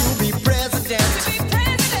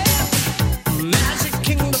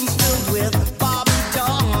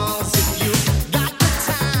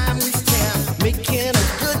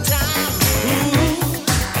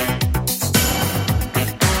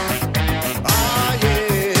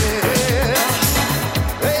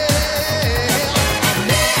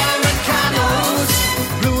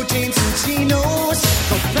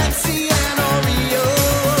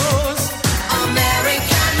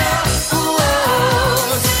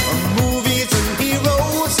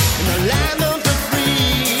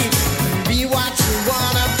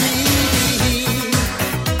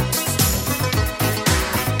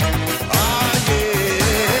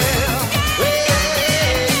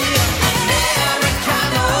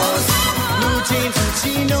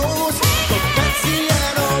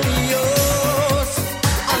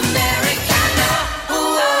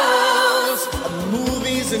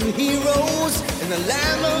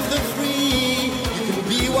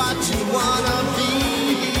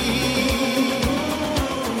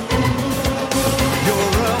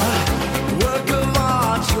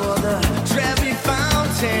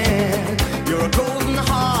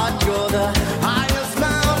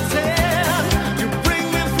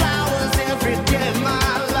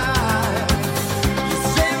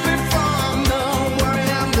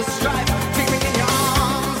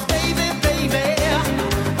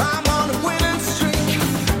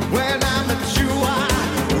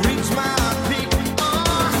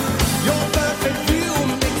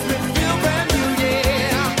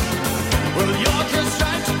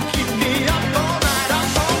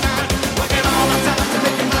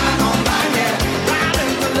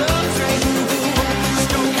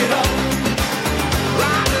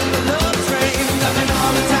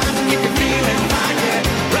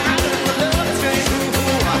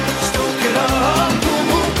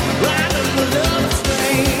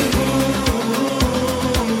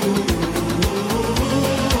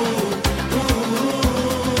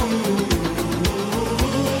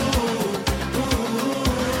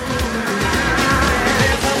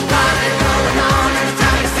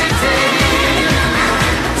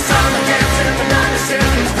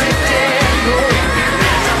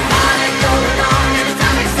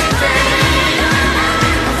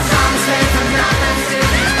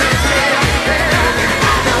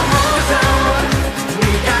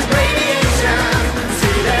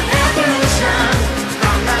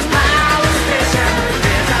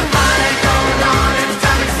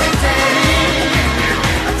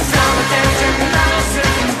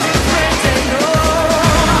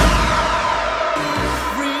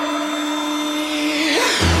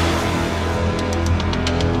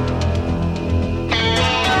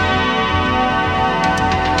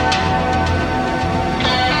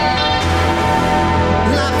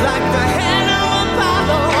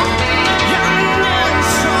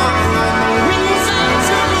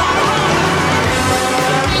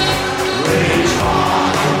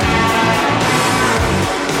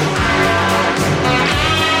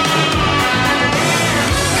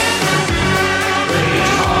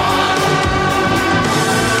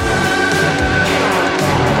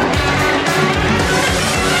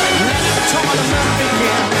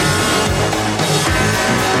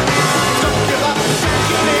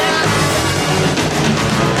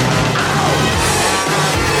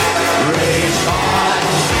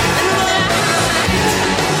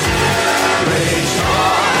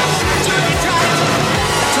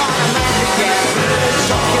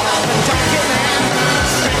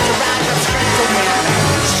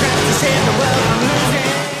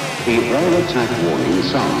The air attack warning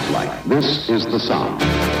sounds like this is the sound.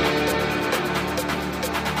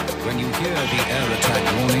 When you hear the air attack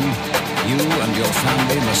warning, you and your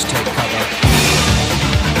family must take cover.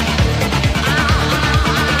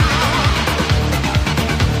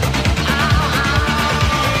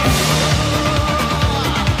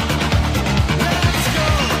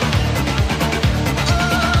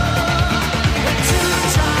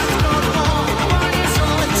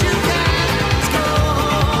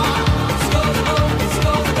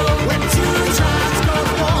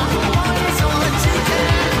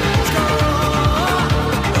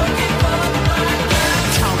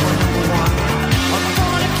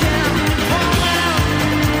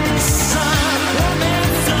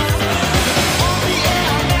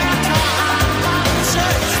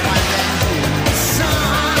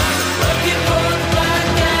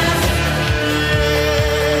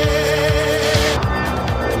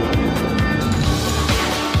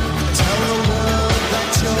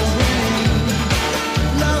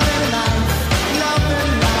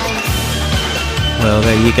 Well,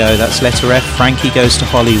 there you go. That's letter F. Frankie Goes to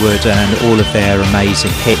Hollywood and all of their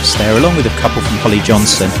amazing hits there, along with a couple from Holly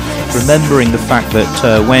Johnson. Remembering the fact that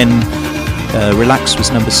when Relax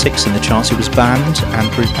was number 6 in the charts, it was banned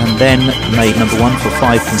and then made number 1 for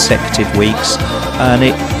 5 consecutive weeks, and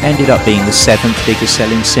it ended up being the 7th biggest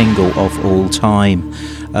selling single of all time.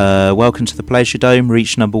 Welcome to the Pleasure Dome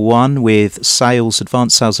reached number 1 with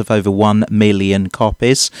advanced sales of over 1 million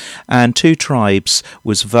copies, and Two Tribes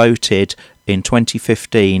was voted in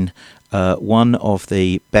 2015 one of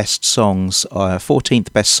the best songs,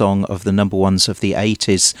 14th best song of the number ones of the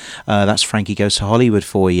 80s. That's Frankie Goes to Hollywood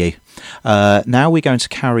for you. Now we're going to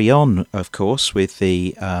carry on, of course, with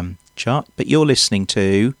the chart, but you're listening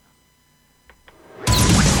to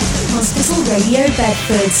Hospital Radio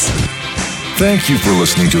Bedford. Thank you for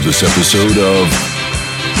listening to this episode of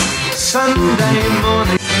Sunday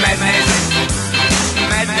morning madness,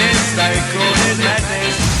 madness, they call it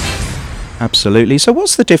madness. Absolutely. So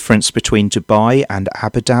what's the difference between Dubai and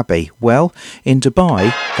Abu Dhabi? Well, in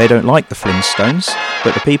Dubai, they don't like the Flintstones,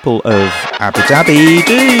 but the people of Abu Dhabi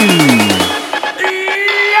do.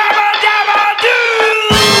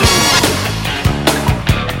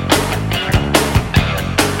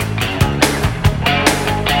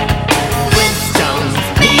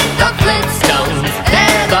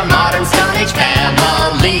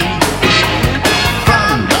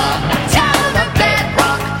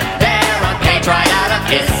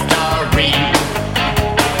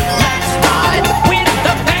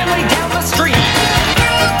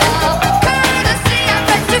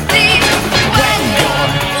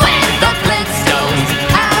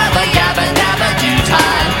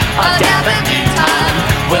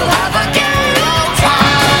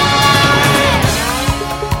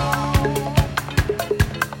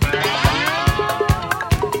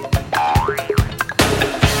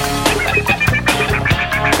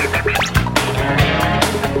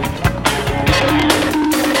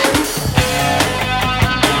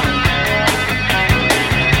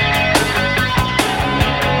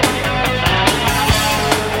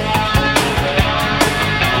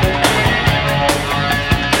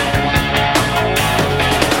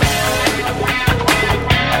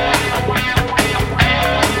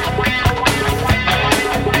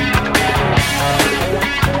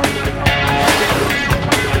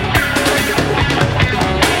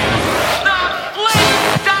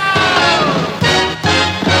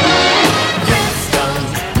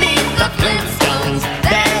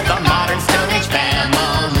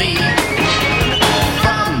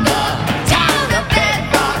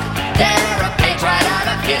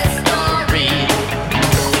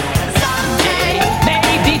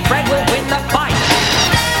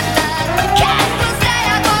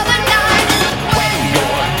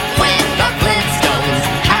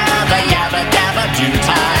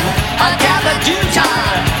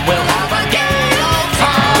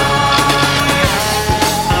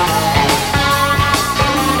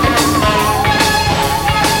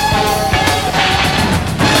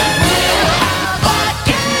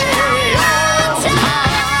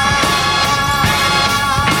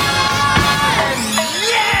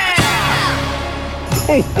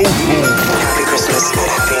 Happy Christmas.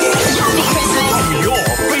 Happy Christmas. On your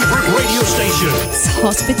favourite radio station. It's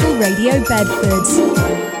Hospital Radio Bedford.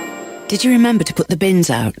 Did you remember to put the bins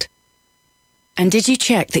out? And did you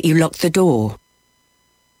check that you locked the door?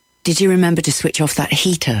 Did you remember to switch off that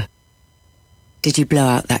heater? Did you blow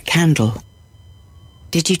out that candle?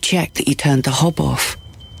 Did you check that you turned the hob off?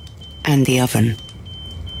 And the oven?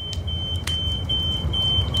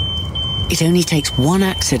 It only takes one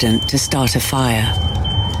accident to start a fire.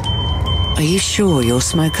 Are you sure your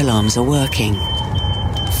smoke alarms are working?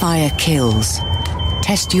 Fire kills.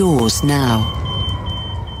 Test yours now.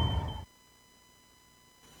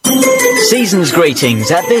 Season's greetings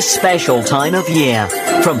at this special time of year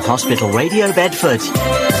from Hospital Radio Bedford.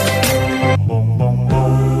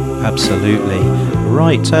 Absolutely.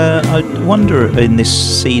 Right, I wonder in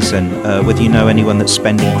this season whether you know anyone that's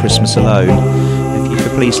spending Christmas alone. If you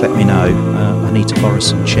could please let me know. I need to borrow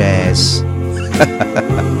some chairs.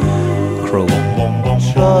 Cruel.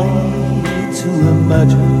 Try to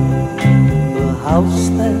imagine the house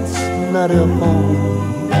that's not a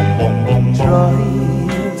home. Try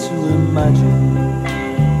to imagine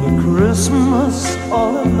the Christmas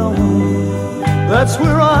all alone. That's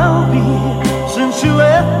where I'll be since you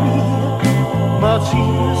left me. My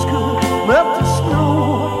tears could melt the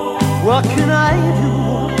snow. What can I do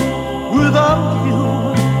without you?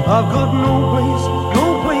 I've got no place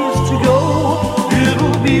to go.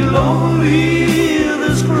 It'll be lonely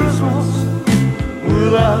this Christmas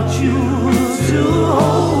without you to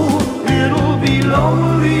hold. It'll be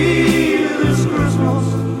lonely this Christmas,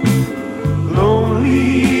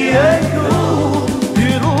 lonely echo.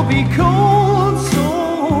 It'll be cold, so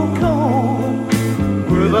cold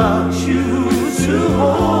without you to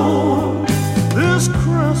hold this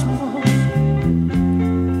Christmas.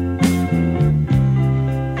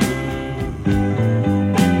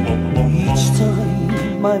 Each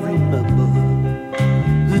time I remember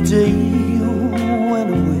the day you went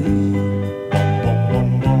away,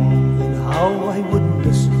 and how I wouldn't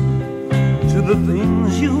listen to the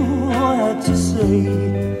things you had to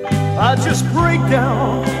say. I just break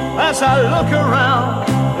down as I look around,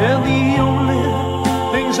 and the only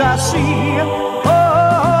things I see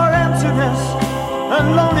are emptiness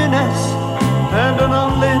and loneliness and an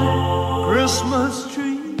unlit Christmas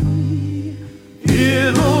tree.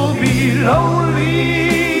 It'll be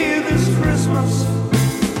lonely this Christmas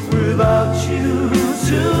without you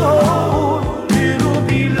to hold. It'll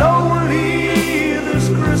be lonely this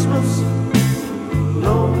Christmas,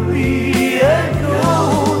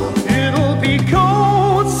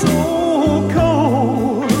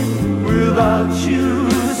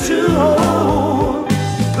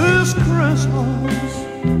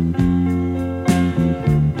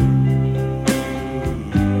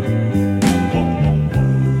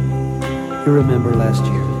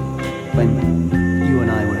 when you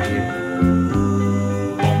and I were here,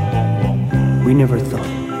 we never thought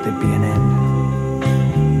there'd be an end.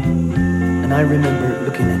 And I remember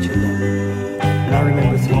looking at you then, and I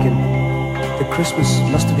remember thinking that Christmas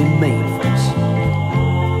must have been made for us.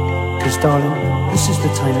 'Cause darling, this is the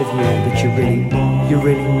time of year that you really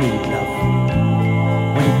need love,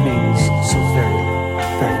 when it means so very,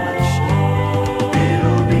 very much.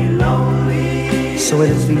 It'll be lonely. So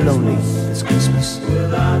it'll be lonely this Christmas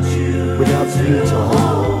without you to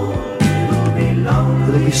hold.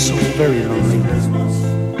 It'll be so very lonely,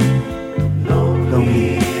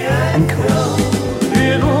 lonely and cold.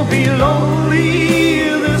 It'll be lonely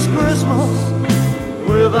this Christmas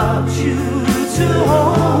without you to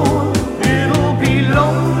hold. It'll be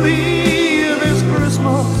lonely this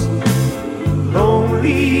Christmas,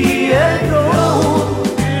 lonely and cold.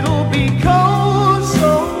 It'll be cold,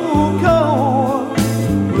 so cold,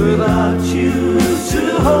 without you to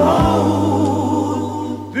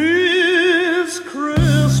hold this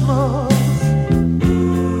Christmas.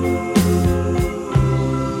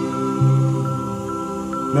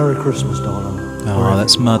 Merry Christmas, darling. Oh,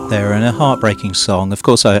 that's Mud there, and a heartbreaking song. Of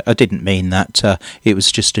course, I didn't mean that. It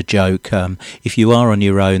was just a joke. If you are on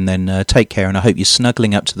your own, then take care, and I hope you're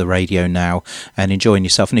snuggling up to the radio now and enjoying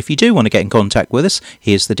yourself. And if you do want to get in contact with us,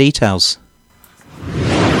 here's the details.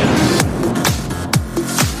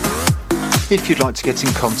 If you'd like to get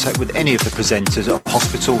in contact with any of the presenters at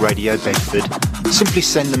Hospital Radio Bedford, simply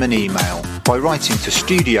send them an email by writing to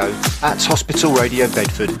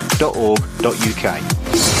studio@hospitalradiobedford.org.uk.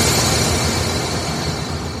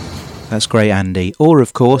 That's great, Andy. Or,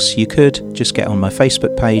 of course, you could just get on my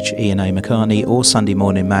Facebook page, Ian A. McCartney, or Sunday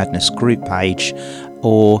Morning Madness group page,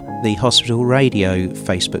 or the Hospital Radio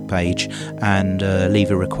Facebook page, and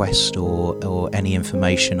leave a request or any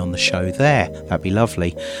information on the show there. That'd be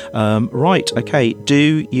lovely. Right, okay,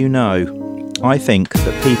 do you know, I think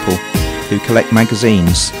that people who collect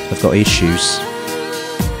magazines have got issues.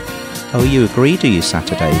 Oh, you agree, do you,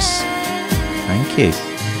 Saturdays? Thank you.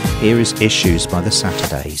 Here is Issues by the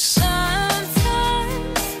Saturdays.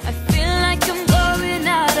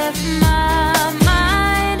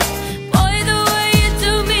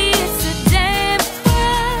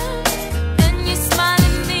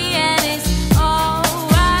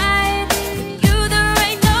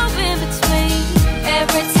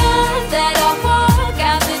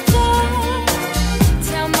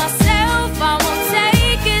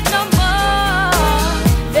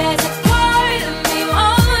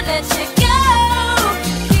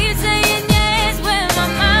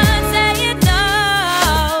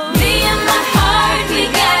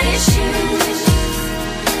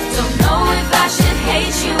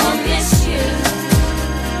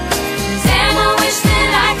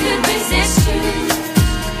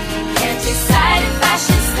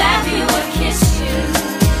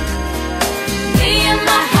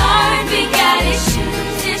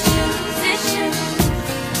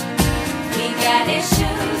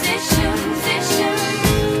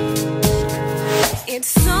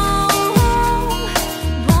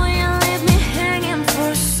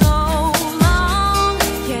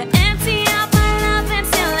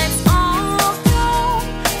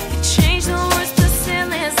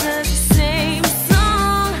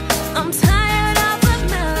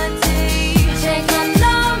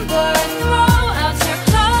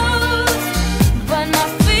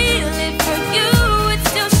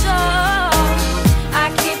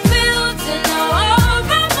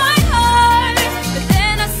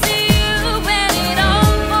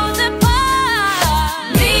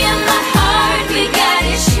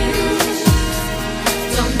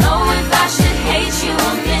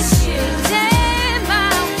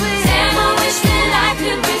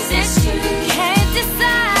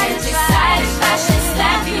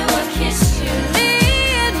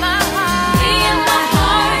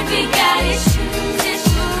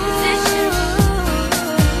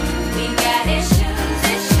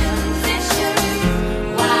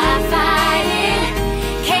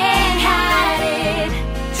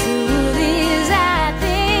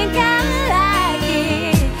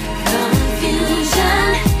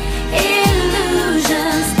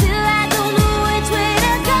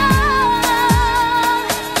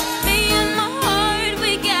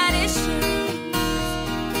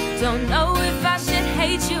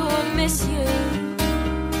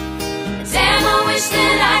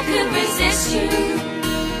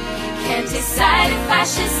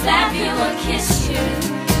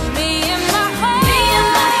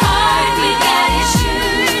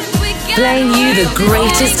 Playing you the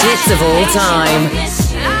greatest hits of all time. Damn,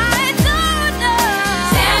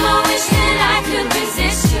 I wish that I could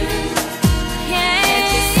resist you. Can't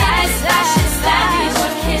decide.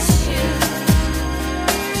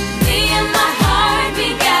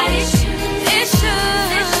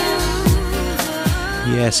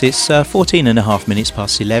 Yes, it's 14 and a half minutes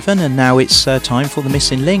past 11, and now it's time for the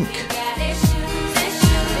missing link.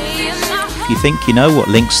 If you think you know what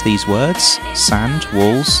links these words, sand,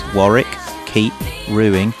 walls, Warwick, keep,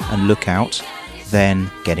 ruing and lookout,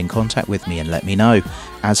 then get in contact with me and let me know,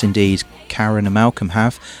 as indeed Karen and Malcolm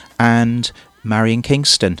have, and Marion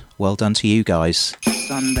Kingston. Well done to you guys.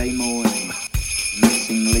 Sunday morning,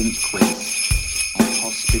 missing link quiz on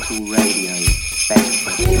Hospital Radio,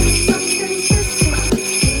 Bedford.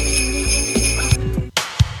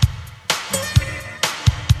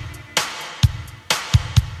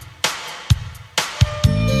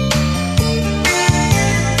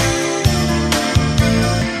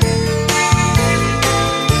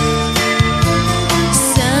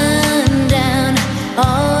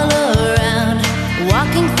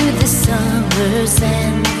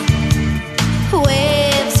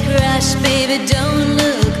 Waves crash, baby, don't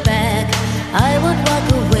look back. I won't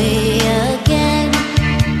walk away again.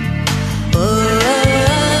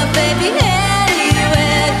 Oh, baby,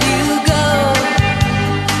 anywhere you go,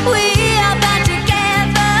 we are bound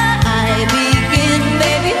together. I begin,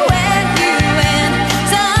 baby, where you end.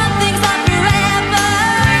 Some things are forever.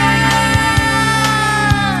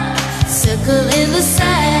 Circle in the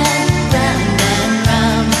sand, round and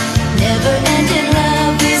round, never-ending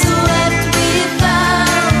love is what we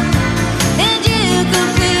found, and you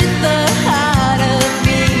complete the heart of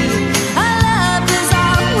me. Our love is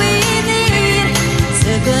all we need.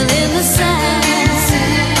 Circle in the sand,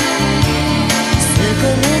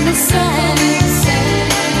 circle in the sand,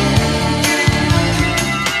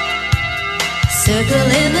 circle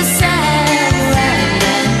in the sand, round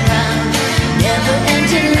and round.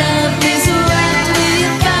 Never-ending love is what we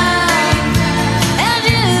found, and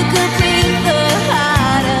you complete the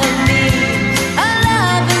heart of me. Our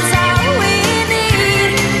love is all we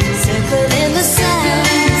need. Circle in the sand,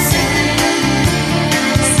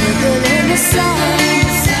 circle in the sand,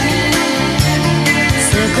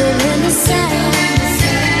 circle in the sand,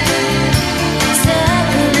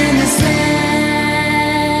 circle in the sand.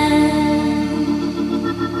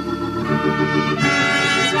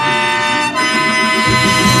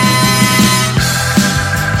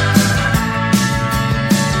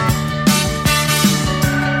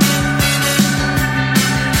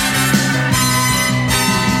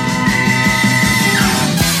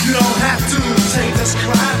 You don't have to take this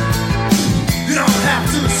crap. You don't have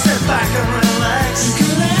to sit back and relax. You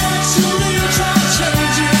can actually try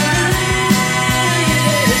changing it.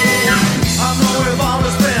 I know we've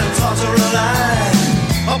always been taught to rely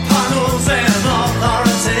upon rules and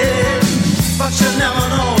authority, but you never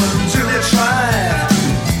know until you try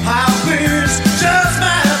how things just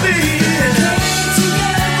might be. Came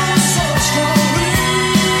together so strongly.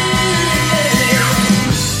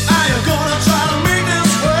 Are you gonna try to make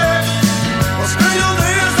this work? Or spend your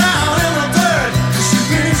days down in the dirt? 'Cause you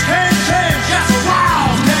things can't change, yes, the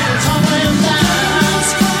walls can't tumbling down.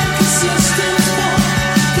 It's quite consistent, boy,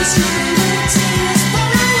 'cause unity is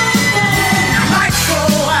powerful. Lights go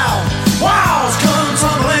out, walls come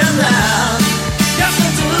tumbling down. Yes,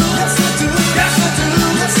 they do, yes, they do, yes, they do,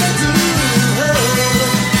 yes, they do.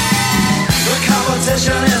 The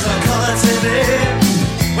competition is a color TV.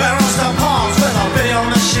 We're on the palms with a video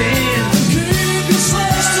machine. Keep your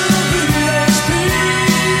slaves to the VHP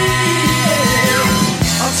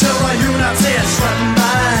until the unity is threatened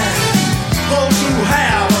by those who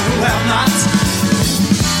have and who have not,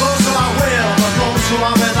 those who are with and those who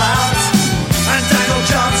are without, and dangle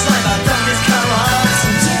jumps like the donkey's carrots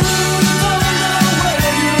until you don't know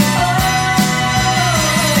where you are.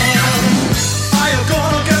 Are you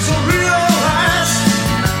gonna get to realize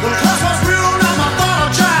the class was real, not my thought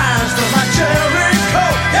of giants? Just like Jericho,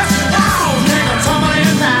 yes, you are. Nigga,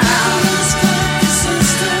 tumbling down. It's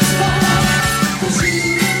consistent,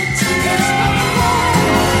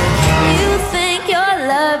 You think you're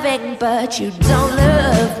loving, but you don't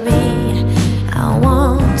love me. I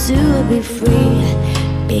want to be free,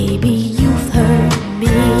 baby, you've hurt me.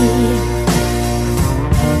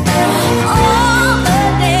 All the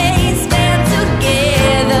days spent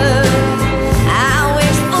together, I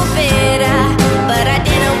wish for better, but I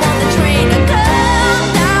didn't want the train to come.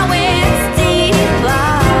 Now it's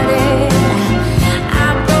departed.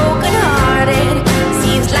 I'm broken hearted.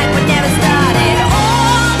 Seems like we never started.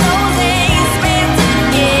 All those days spent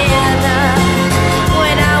together,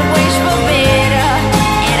 when I wish for better,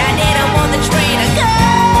 and I didn't want the train to come.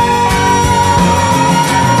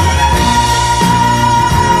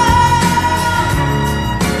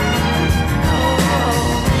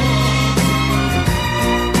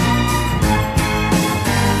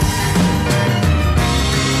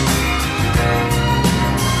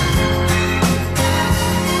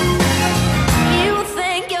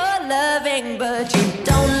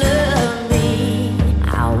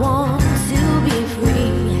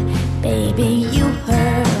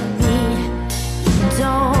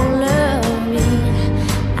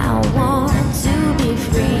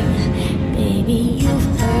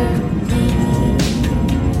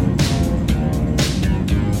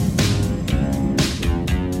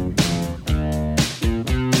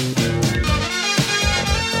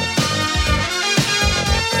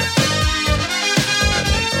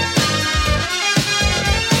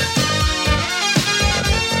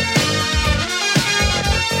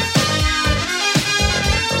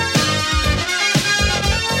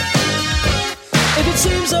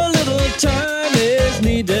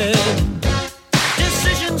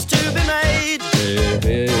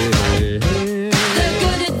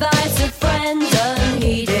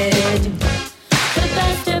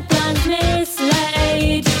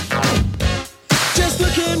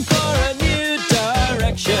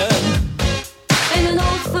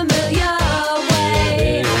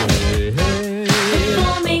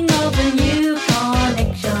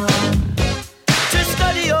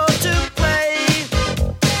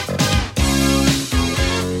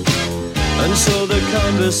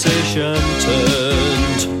 nation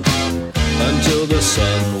turned until the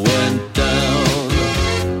sun went down,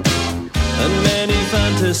 and many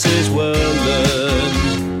fantasies were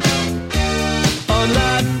learned on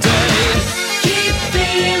that day. Keep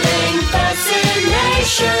feeling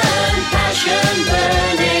fascination, passion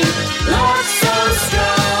burning, love so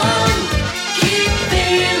strong. Keep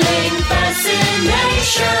feeling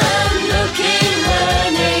fascination, looking,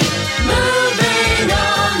 learning, moving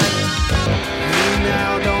on.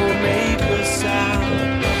 Now don't make a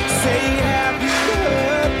sound. Say, have you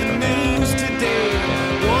heard the news today?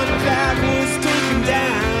 One flag was taken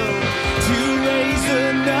down to raise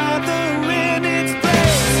another in its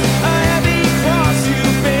place. A heavy cross you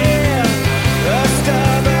bear, a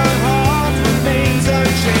stubborn heart remains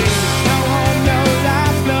unchanged. No home, no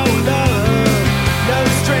life, no love, no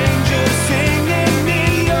strangers singing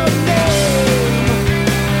in your name.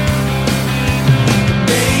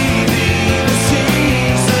 Baby, the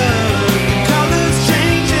season, colors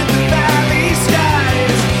change in the valley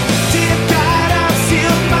skies. Dear God, I've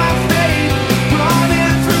sealed my fate,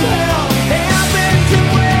 running through hell, heaven can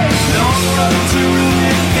wait. Long road to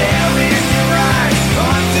ruin there in your eyes,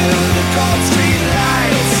 under the cold street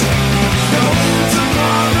lights. No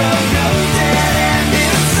tomorrow, no dead end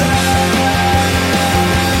inside.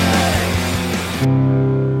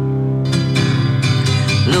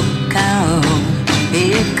 Look out,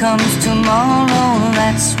 here comes tomorrow.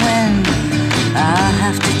 That's when I'll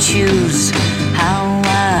have to choose. How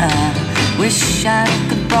I wish I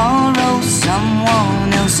could borrow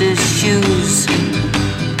someone else's shoes.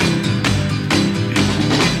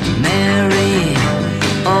 Mary,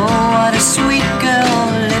 oh what a sweet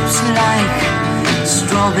girl, lips like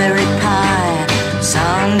strawberry pie.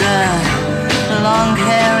 Sandra, long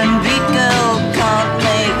hair and beat girl, can't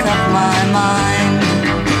make up my mind.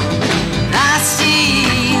 I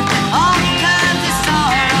see all kinds of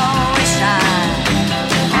sorrow, wish I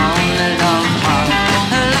only loved one.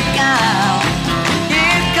 Look out,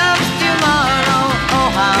 here comes tomorrow. Oh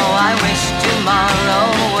how I wish tomorrow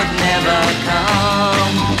would never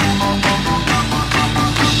come.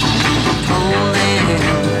 Told them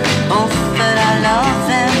both that I love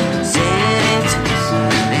them, said it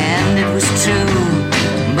and it was true,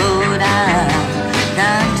 but I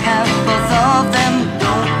can't have both of them,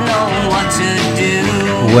 don't know what to do.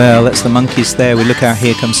 Well, that's the Monkees there. We look out,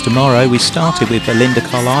 here comes tomorrow. We started with Belinda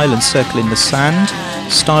Carlisle and Circle in the Sand.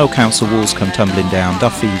 Style Council walls come tumbling down.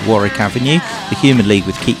 Duffy, Warwick Avenue. The Human League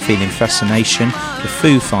with Keep Feeling Fascination. The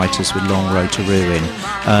Foo Fighters with Long Road to Ruin.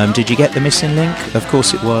 Did you get the missing link? Of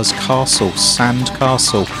course it was Castle, Sand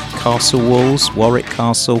Castle, Castle Walls, Warwick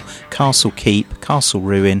Castle, Castle Keep, Castle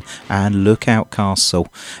Ruin, and Lookout Castle.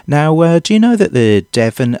 Now, do you know that the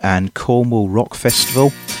Devon and Cornwall Rock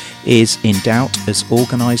Festival is in doubt as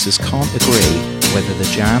organisers can't agree whether the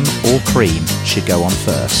jam or cream should go on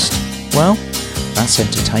first? Well, that's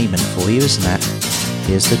entertainment for you, isn't it?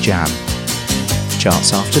 Here's the jam.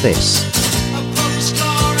 Charts after this.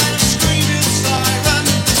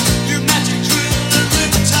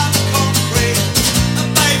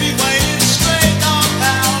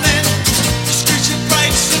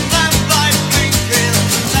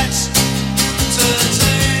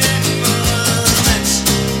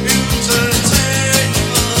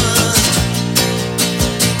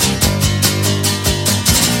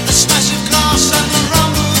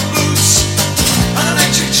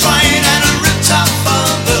 Train and a ripped up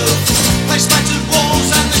phone booth.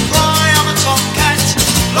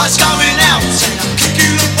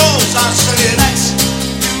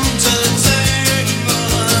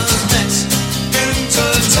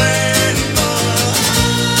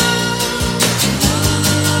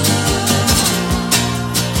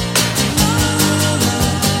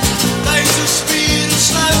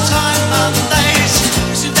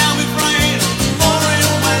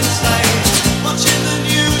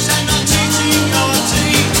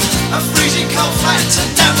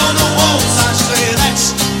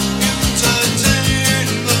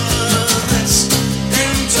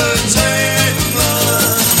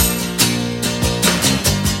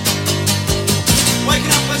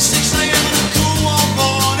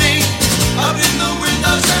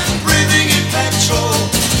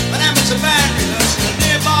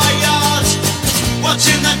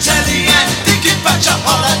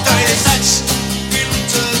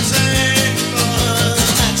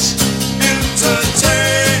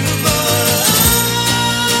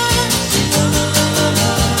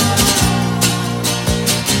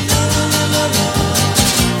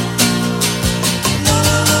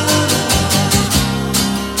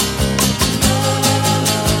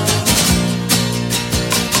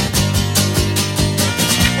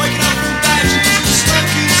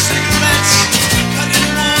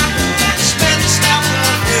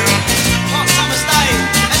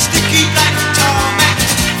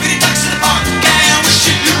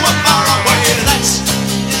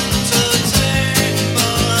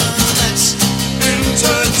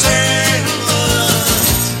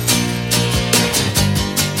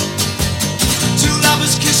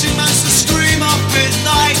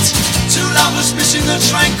 lovers missing the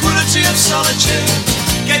tranquility of solitude.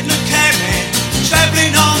 Getting a cab in,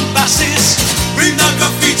 travelling on buses. Read no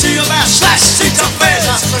graffiti about slash seat affairs.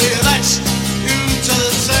 I tell you that's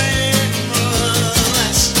entertainment.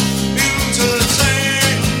 That's entertainment.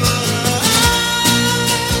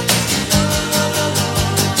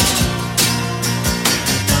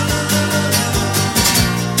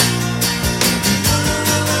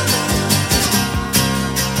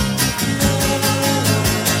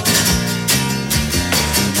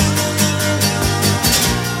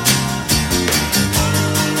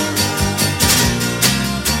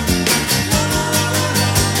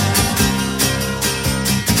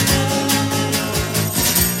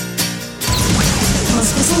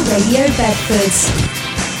 Radio Bedford.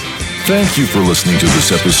 Thank you for listening to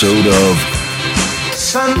this episode of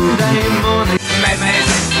Sunday morning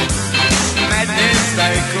madness. Madness,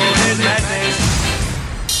 they call it madness.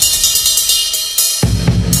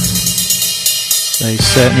 They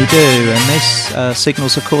certainly do, and this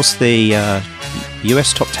signals, of course, the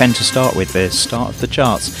US Top 10 to start with, the start of the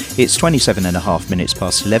charts. It's 27.5 minutes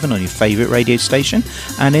past 11 on your favourite radio station,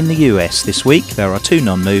 and in the US this week there are 2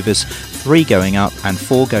 non-movers, 3 going up and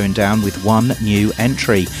 4 going down with 1 new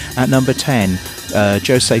entry. At number 10,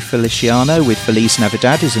 Jose Feliciano with Feliz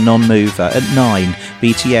Navidad is a non-mover. At 9,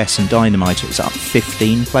 BTS and Dynamite is up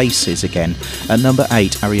 15 places again. At number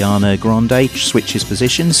 8, Ariana Grande switches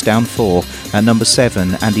positions, down 4. At number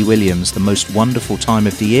 7, Andy Williams, The Most Wonderful Time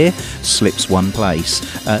of the Year, slips 1 place.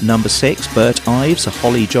 At number 6, Bert Ives, A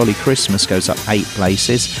Holly Jolly Christmas, goes up 8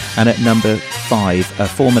 places. And at number 5, a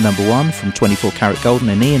former number 1 from 24 Karat Golden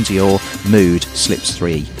and Ian Dior, Mood, slips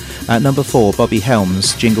 3. At number 4, Bobby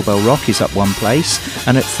Helms, Jingle Bell Rock is up 1 place.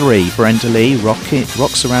 And at 3, Brenda Lee,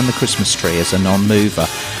 Rocks Around the Christmas Tree as a non-mover.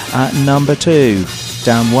 At number 2,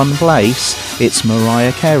 down 1 place, it's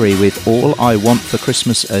Mariah Carey with All I Want for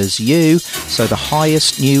Christmas Is You, so the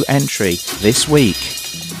highest new entry this week.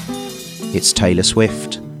 It's Taylor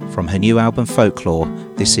Swift from her new album Folklore.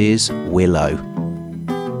 This is Willow.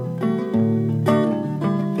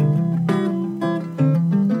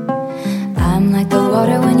 I'm like the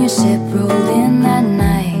water when your ship rolled in that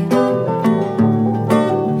night.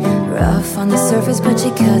 Rough on the surface, but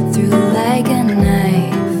you cut through like a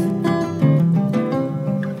knife.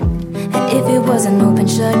 And if it was an open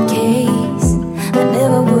shut case, I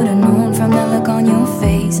never would have known from the look on your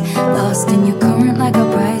face. Lost in your current like a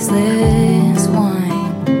priceless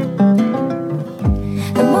wine.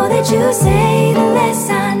 The more that you say, the less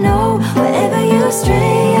I know. Wherever you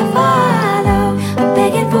stray, I follow. I'm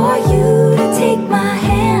begging for you to take my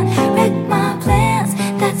hand, wreck my plans,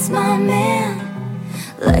 that's my man.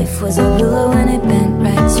 Life was a willow and it bent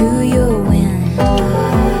right to your wind.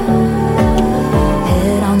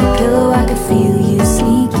 Head on the pillow, I could feel you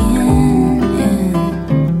sneaking in,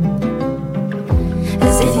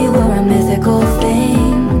 as if you were a mythical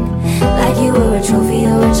thing, like you were a trophy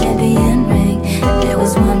or a champion ring. And there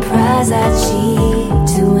was one prize I'd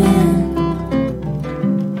cheat to win.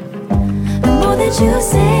 The more that you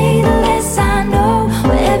say, the less I know.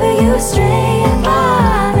 Wherever you stray, I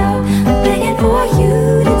follow. I'm begging for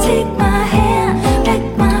you to take my hand, wreck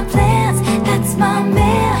my plans, that's my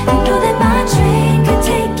man. You know that my train could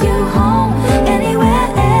take you home, anywhere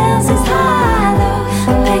else is hollow.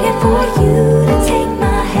 I'm begging for you to take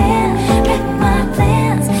my hand, wreck my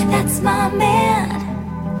plans, that's my man.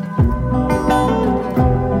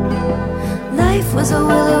 Life was a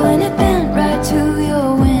willow and it bent right to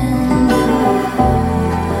your window.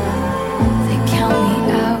 They count me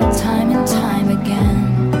out time and time again.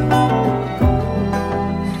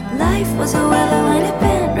 Life was a willow and it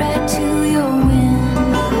bent right to your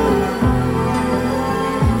window.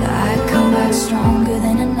 I come back stronger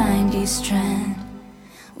than a 90s trend.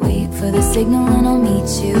 Wait for the signal and I'll meet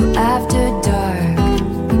you after dark.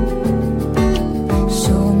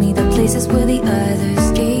 Show me the places where the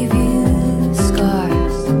others gave you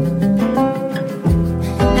scars.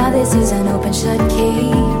 Now this is an open shut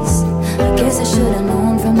case. I guess I should have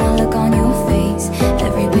known from the look on your face.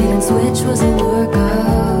 Every bit and switch was a work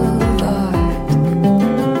of art.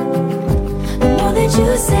 The more that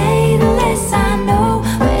you say, the less I know.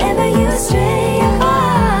 Wherever you stray, I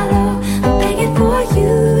follow. I'm begging for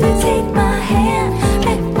you to take my hand,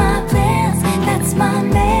 wreck my plans, that's my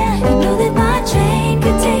man. You know that my train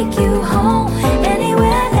could take you home,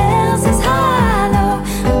 anywhere else is hollow.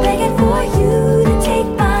 I'm begging for you to take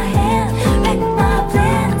my hand, wreck my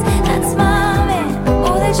plans, that's my man. The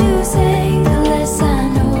more that you say, the less I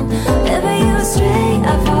know. Wherever you stray,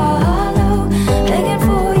 I follow. Begging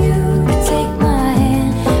for you to take my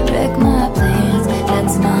hand,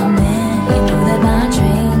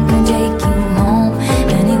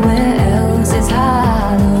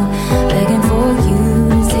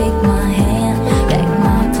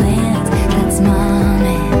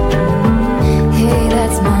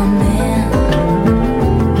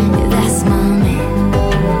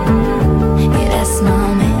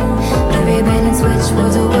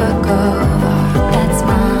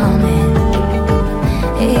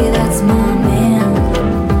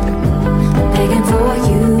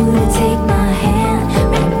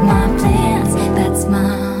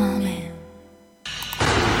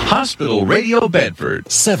 Hospital Radio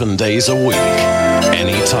Bedford. 7 days a week.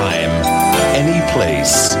 Anytime. Any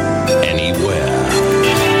place. Anywhere.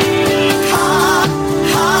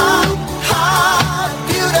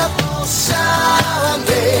 Beautiful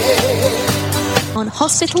Sunday. On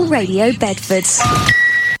Hospital Radio Bedford.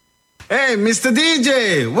 Hey, Mr.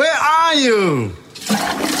 DJ, where are you?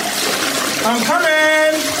 I'm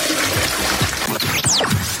coming!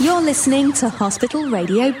 You're listening to Hospital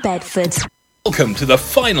Radio Bedford. Welcome to the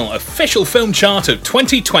final official film chart of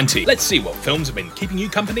 2020. Let's see what films have been keeping you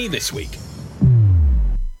company this week.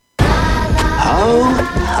 Ho,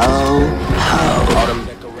 ho,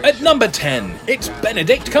 ho. At number 10, it's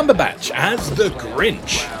Benedict Cumberbatch as the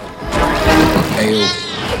Grinch.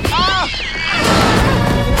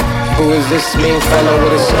 Who is this mean fellow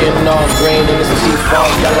with his skin all green and his teeth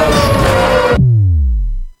all yellow?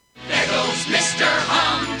 There goes Mr.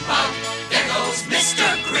 Humbug. There goes Mr.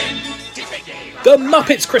 Grin. The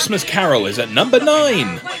Muppets Christmas Carol is at number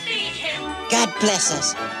 9. God bless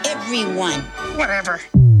us, everyone. Whatever.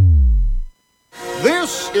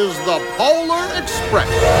 This is the Polar Express.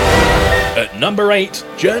 At number 8,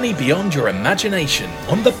 Journey Beyond Your Imagination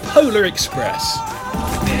on the Polar Express.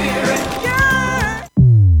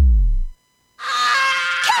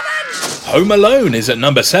 Home Alone is at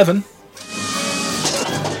number 7.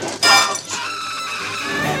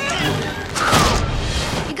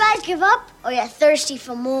 You guys give up, or you're thirsty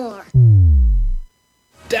for more?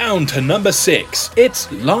 Down to number 6,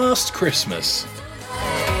 it's Last Christmas.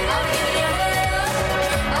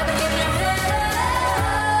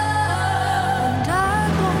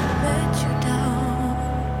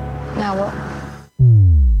 Now what?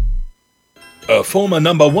 A former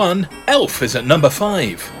number 1, Elf is at number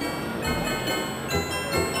 5.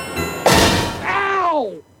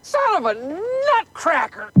 Ow! Son of a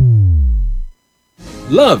nutcracker!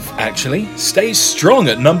 Love, actually, stays strong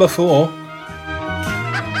at number 4.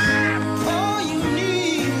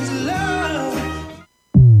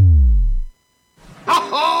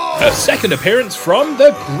 A second appearance from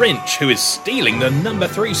the Grinch, who is stealing the number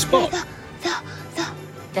 3 spot.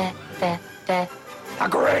 The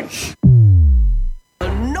Grinch. A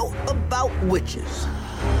note about witches.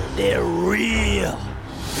 They're real.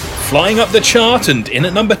 Flying up the chart and in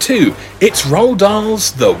at number 2, it's Roald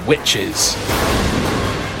Dahl's The Witches.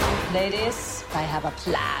 Ladies, I have a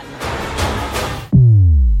plan.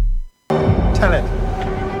 Tenet.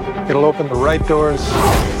 It'll open the right doors.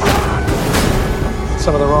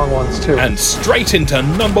 Some of the wrong ones, too. And straight into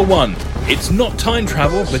number 1, it's not time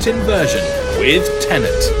travel, but inversion, with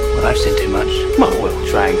Tenet. Well, I've seen too much. Might well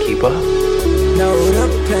try and keep up. Know the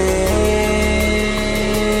pain.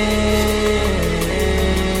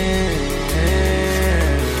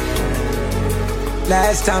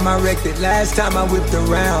 Last time I wrecked it, last time I whipped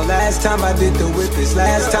around, last time I did the whippets,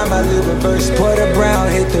 last time I lived reverse. Porter Brown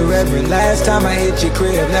hit the reverend, last time I hit your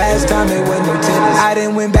crib, last time it went no tennis. I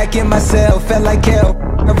didn't went back in myself, felt like hell.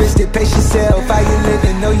 I risked it, pace yourself, how you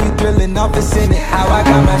living, know you thrilling, office in it. How I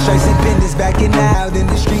got my stripes and pendants backing out in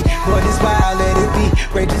the street. Boy, this wild, let it be,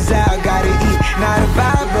 rages out, gotta eat. Not a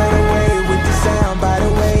vibe, but away with the sound, by the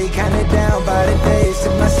way, kinda down by the days. To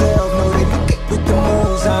myself, know they look it with the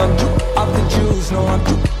moves, I'm juke off the juice, no I'm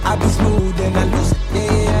juke, I be smooth and I lose it,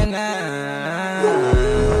 yeah, nah.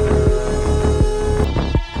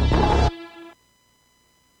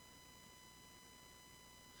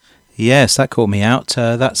 Yes, that caught me out.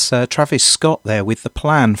 That's Travis Scott there with The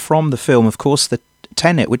Plan from the film, of course, The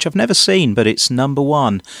Tenet, which I've never seen, but it's number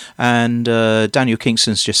 1. And Daniel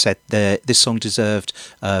Kingston's just said this song deserved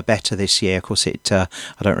better this year. Of course, I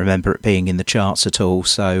don't remember it being in the charts at all.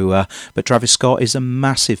 So, but Travis Scott is a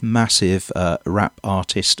massive, massive rap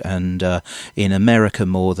artist, and in America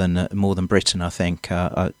more than Britain, I think.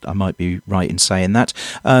 I might be right in saying that.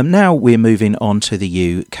 Now we're moving on to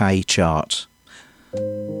the UK chart.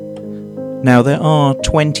 Now, there are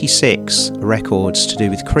 26 records to do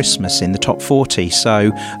with Christmas in the top 40,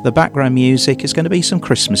 so the background music is going to be some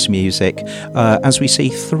Christmas music, as we see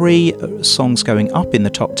 3 songs going up in the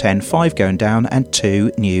top 10, 5 going down, and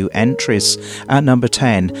 2 new entries. At number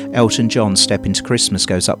 10, Elton John, Step Into Christmas,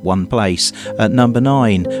 goes up 1 place. At number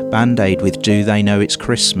 9, Band-Aid with Do They Know It's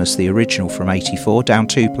Christmas, the original from 84, down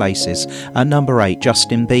 2 places. At number 8,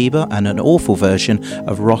 Justin Bieber and an awful version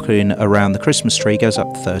of Rockin' Around the Christmas Tree goes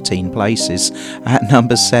up 13 places. At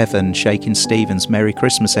number 7, Shakin' Stevens, Merry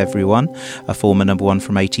Christmas Everyone, a former number 1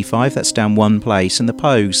 from 85, that's down 1 place. And the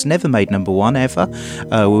Pogues never made number 1 ever,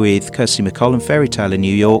 with Kirsty MacColl, Fairy Tale in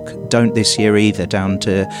New York, don't this year either, down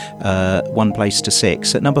to 1 place to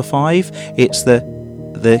 6. At number 5, it's the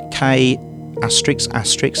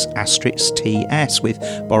 ****TS with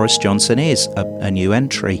Boris Johnson Is, a new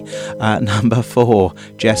entry. Number 4,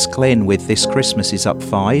 Jess Glynn with This Christmas is up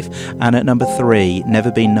 5. And at number 3,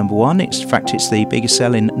 never been number 1. In fact, it's the biggest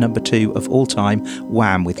selling number 2 of all time,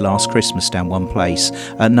 Wham! With Last Christmas down 1 place.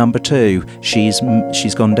 At number 2, she's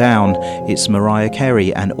gone down. It's Mariah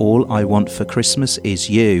Carey and All I Want for Christmas Is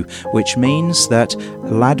You, which means that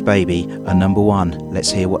Lad Baby are number 1.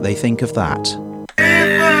 Let's hear what they think of that.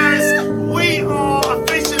 We are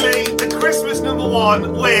officially the Christmas number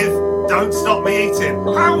 1 with Don't Stop Me Eating.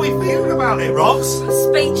 How are we feeling about it, Rox?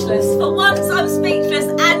 Speechless. For once, I'm speechless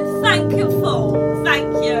and thankful.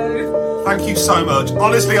 Thank you. Thank you so much.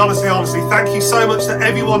 Honestly, thank you so much to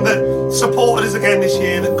everyone that supported us again this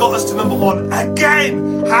year, that got us to number 1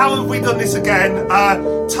 again. How have we done this again?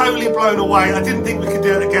 Totally blown away. I didn't think we could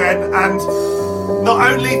do it again. And not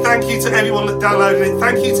only thank you to everyone that downloaded it,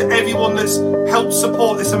 thank you to everyone that's helped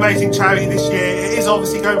support this amazing charity this year. It is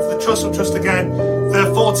obviously going for the Trussell Trust again. There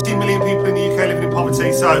are 14 million people in the UK living in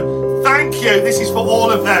poverty. So thank you. This is for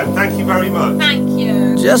all of them. Thank you very much. Thank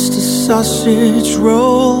you. Just a sausage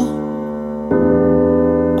roll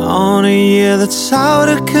on a year that's out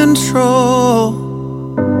of control.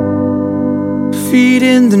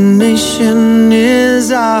 Feeding the nation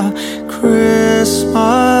is our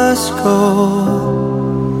Christmas goal.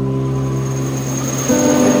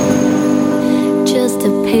 Just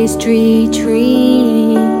a pastry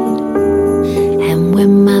treat, and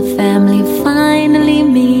when my family finally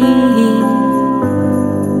meet,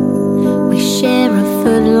 we share a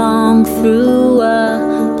foot long through a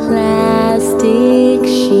plastic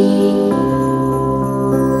sheet.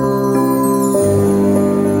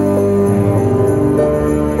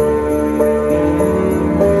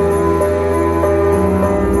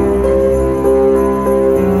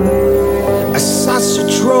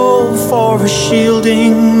 For a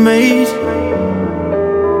shielding mate,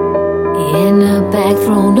 in a bag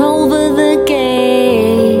thrown over the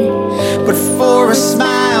gate. But for a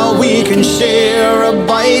smile we can share a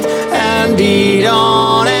bite and eat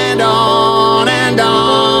on and on and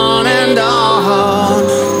on and on.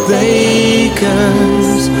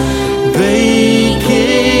 Bakers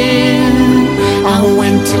baking. I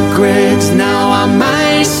went to Greg's, now I'm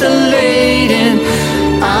isolating.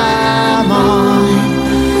 I'm on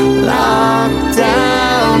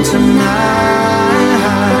lockdown tonight.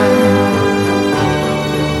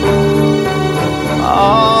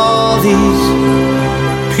 All these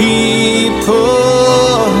people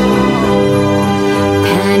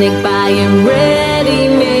panic buying ready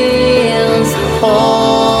meals,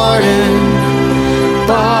 hoarding,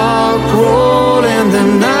 bark rolling the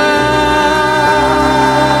night.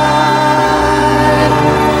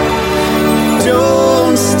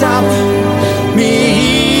 Don't stop me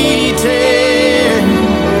eating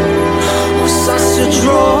sausage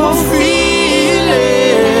roll,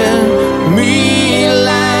 feeling me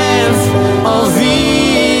life a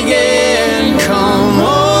vegan. Come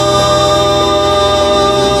on,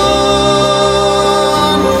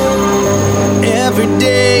 every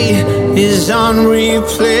day is on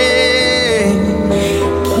replay.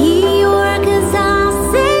 key workers are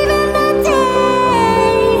saving the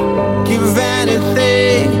day. Give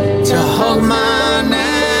anything to hug mine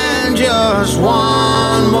and just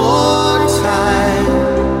one more time.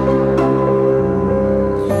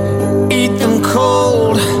 Eat them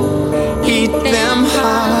cold, eat them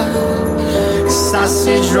hot.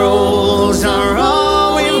 Sausage rolls are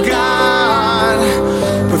all we've got.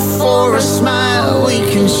 But for a smile we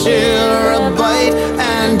can share a bite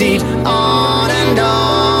and eat on and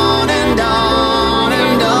on and on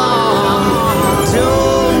and on.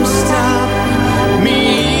 Don't stop me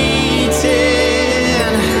eating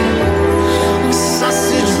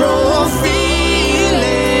sausage roll,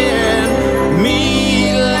 feeling me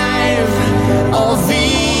life all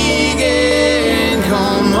vegan.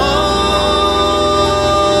 Come on,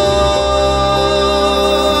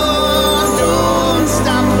 don't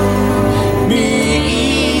stop me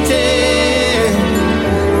eating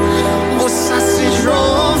sausage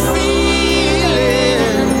roll,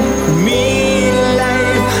 feeling me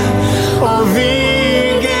life all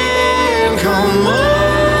vegan. Come on.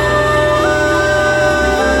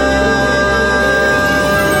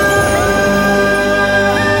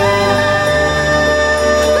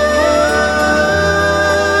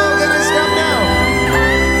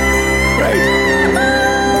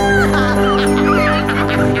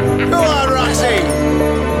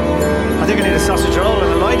 Sausage roll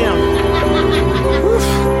and a lie down.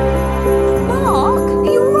 Mark, are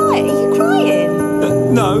you alright? Are you crying?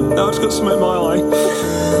 No, I've just got something in my eye.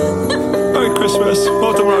 Merry Christmas.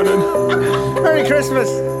 Well done, Ronan. Merry Christmas.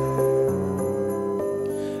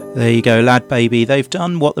 There you go, Lad Baby. They've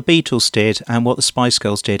done what the Beatles did and what the Spice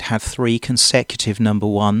Girls did, had 3 consecutive number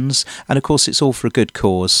ones, and of course it's all for a good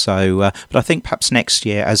cause. So, but I think perhaps next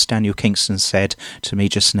year, as Daniel Kingston said to me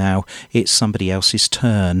just now, it's somebody else's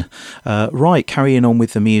turn. Right, carrying on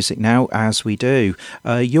with the music now, as we do.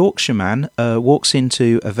 Yorkshireman walks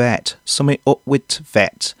into a vet. Something up with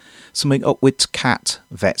cat,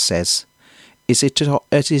 vet says. Is it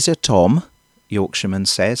a Tom? Yorkshireman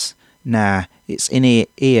says. Nah, it's in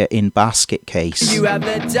here in basket case. You have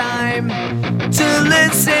the time to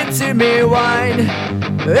listen to me whine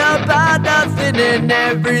about nothing and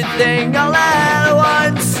everything all at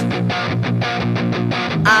once.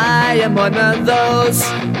 I am one of those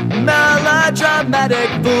melodramatic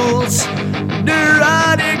fools,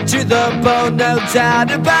 neurotic to the bone, no doubt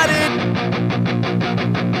about it.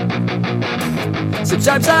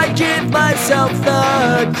 Sometimes I give myself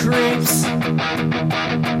the creeps.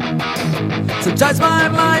 Sometimes my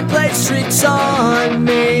mind plays tricks on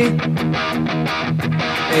me.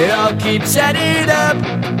 It all keeps adding up.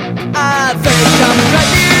 I think I'm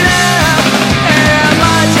cracking up. Am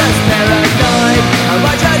I just paranoid? Am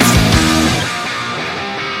I just...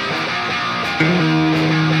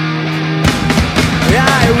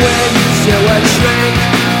 I went to a shrink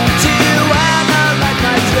to analyze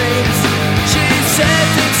my dreams. She says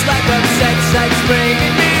it's like a sex that's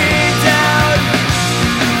bringing me down.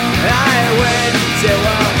 I went to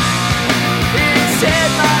he said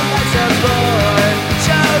my life's a bore.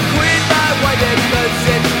 Choke with my wife because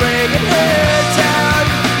it's bringing her down.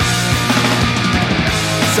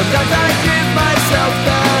 Sometimes I give myself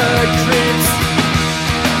the creeps.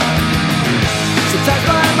 Sometimes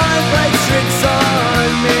my mind plays tricks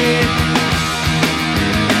on me.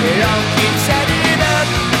 It all keeps adding up.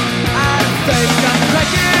 I think I'm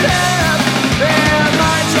cracking up. Am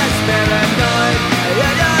I just paranoid?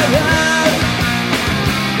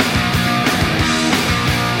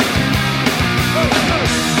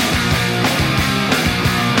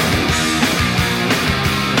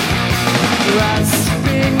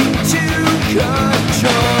 Grasping to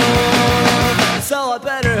control, so I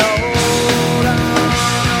better hold on.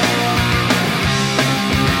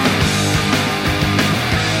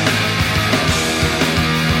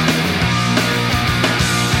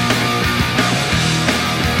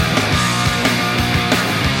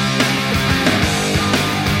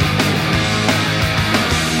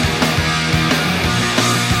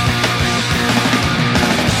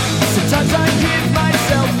 Sometimes I give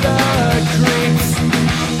myself the creeps.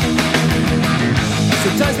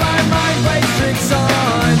 Sometimes my mind plays tricks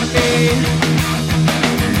on me.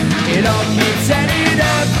 It all keeps adding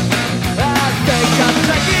up. I think I'm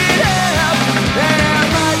cracking up.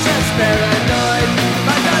 Am I just paranoid? Am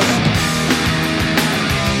I just...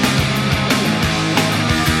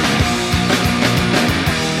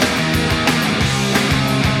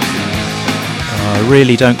 I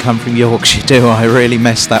really don't come from Yorkshire, do I? I really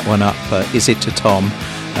messed that one up. Is it a Tom?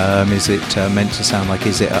 Is it meant to sound like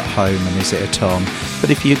is it at home and is it a Tom? But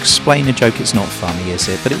if you explain a joke, it's not funny, is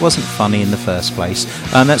it? But it wasn't funny in the first place.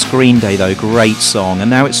 That's Green Day, though. Great song. And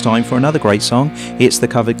now it's time for another great song. It's the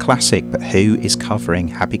covered classic. But who is covering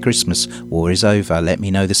Happy Christmas? War is over. Let me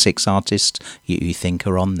know the 6 artists you think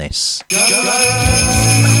are on this.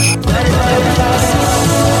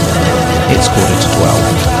 It's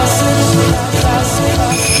 11:45.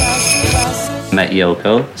 Met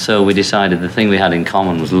Yoko, so we decided the thing we had in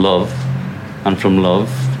common was love, and from love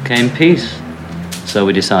came peace. So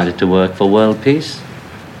we decided to work for world peace.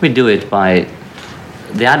 We do it by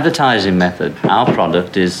the advertising method. Our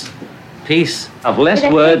product is peace. Have less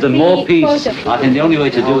words and more peace. I think the only way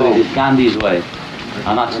to do it is Gandhi's way.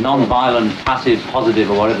 And that's non-violent, passive, positive,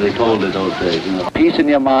 or whatever they called it those days. You know? Peace in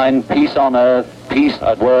your mind, peace on earth, peace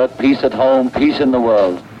at work, peace at home, peace in the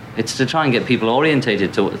world. It's to try and get people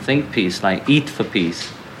orientated to think peace, like eat for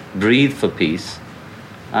peace, breathe for peace,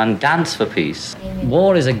 and dance for peace.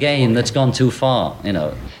 War is a game that's gone too far, you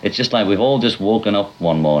know. It's just like we've all just woken up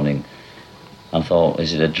one morning and thought,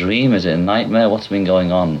 is it a dream, is it a nightmare, what's been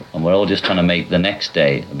going on? And we're all just trying to make the next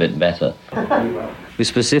day a bit better. We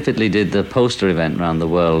specifically did the poster event around the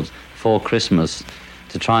world for Christmas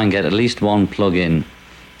to try and get at least one plug-in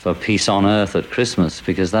for peace on earth at Christmas,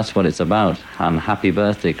 because that's what it's about. And happy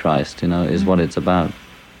birthday, Christ, you know, is what it's about.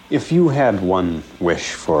 If you had one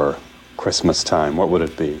wish for Christmas time, what would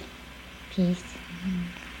it be? Peace.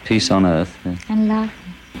 Peace on earth. Yeah. And love.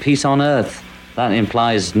 Peace on earth. That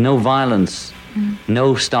implies no violence,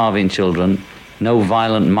 no starving children, no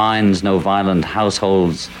violent minds, no violent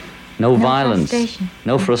households, no violence,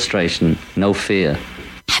 no frustration, no fear.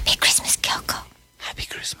 Happy Christmas, Kyoko. Happy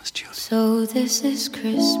Christmas, children. So this is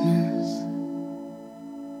Christmas.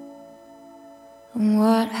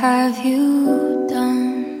 What have you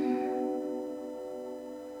done?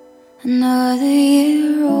 Another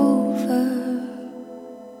year over,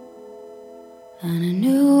 and a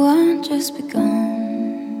new one just begun.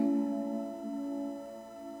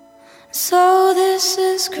 So this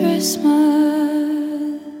is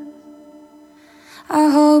Christmas. I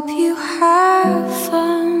hope you have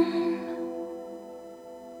fun.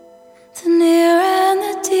 The near and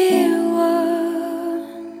the dear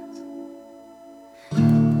ones,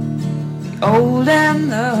 the old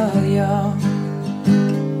and the young,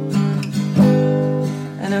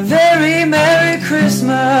 and a very Merry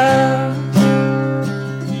Christmas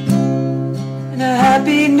and a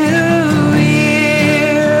Happy New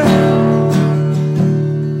Year.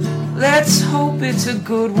 Let's hope it's a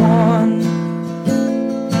good one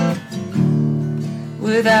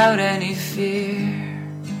without any fear.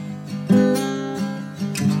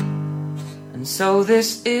 And so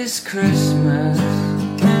this is Christmas,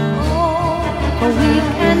 a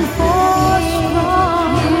weekend for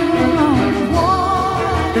strong,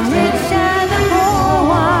 the rich and the poor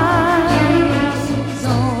ones.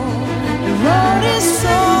 The road is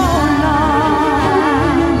so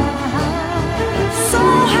long, so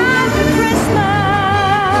happy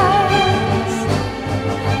Christmas,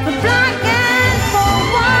 for black and for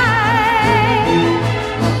white,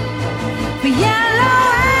 for yellow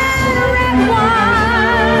and red ones.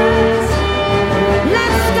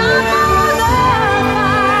 Let's stop all the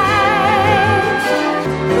fights.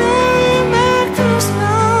 Merry, Merry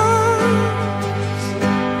Christmas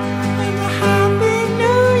and a Happy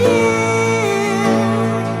New Year.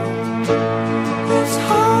 Let's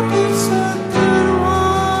hope it's a good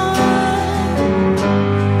one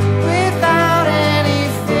without any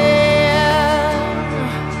fear.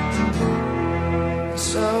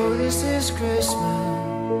 So this is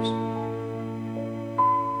Christmas.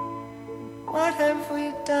 What have we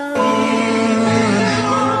done?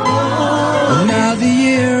 Another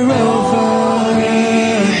year over,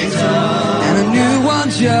 and a new one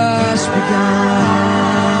just begun.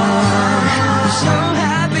 So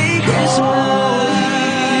happy Christmas.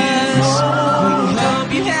 We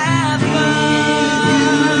hope you have fun.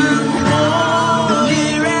 The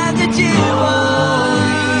near and the dear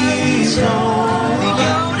ones, the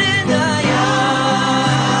old and the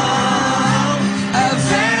young. A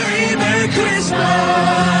very Merry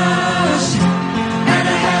Christmas and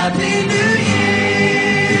a Happy New Year.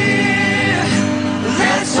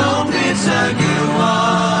 Let's hope it's a good one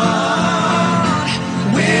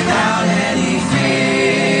without any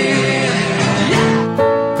fear.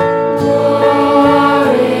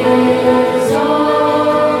 War is over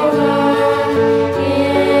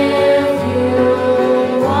if you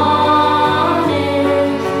want it.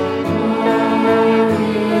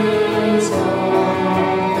 War is over.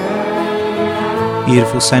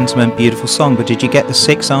 Beautiful sentiment, beautiful song, but did you get the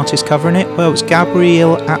 6 artists covering it? Well, it's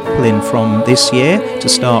Gabrielle Aplin from this year to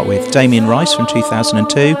start with, Damien Rice from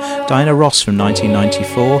 2002, Diana Ross from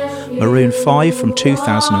 1994, Maroon 5 from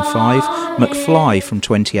 2005, McFly from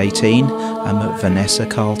 2018, and Vanessa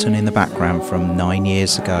Carlton in the background from 9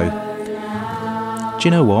 years ago. Do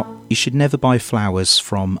you know what? You should never buy flowers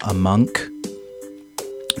from a monk.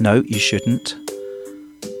 No, you shouldn't.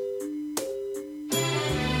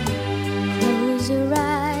 Close your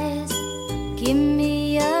eyes, give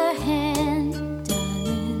me your hand,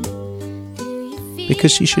 darling. Do you feel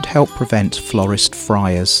Because you should help prevent florist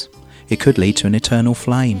fires. It could lead to an eternal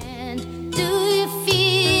flame. do you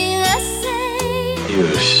feel the same?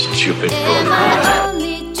 You stupid Am bum. I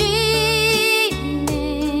only dreaming?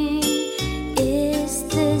 Is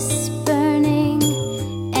this burning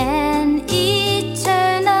an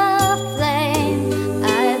eternal flame?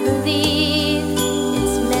 I believe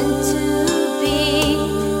it's meant to be,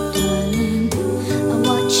 darling. I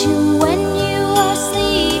watch you when you are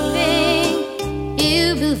sleeping.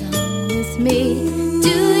 You belong with me.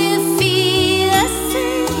 Do you feel the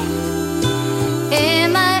same?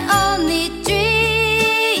 Am I only dreaming?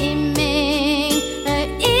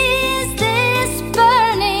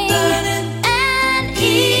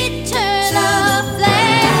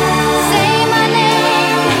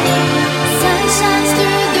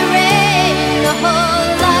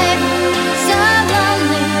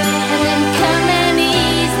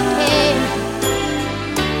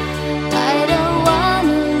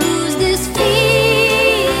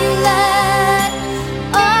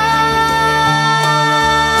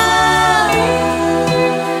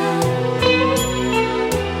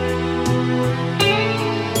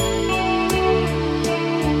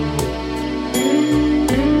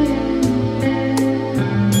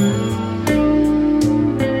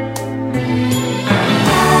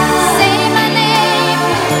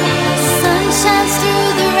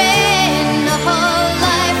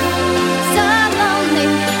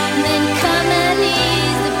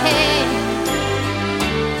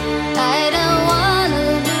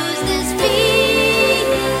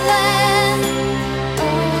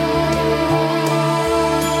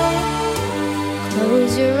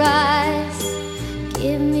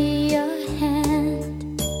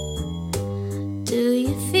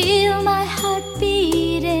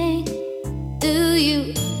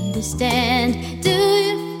 understand. Do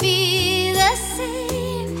you feel the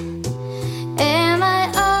same? Am I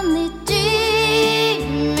only dreaming?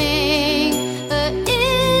 Or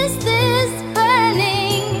is this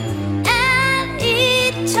burning an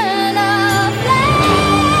eternal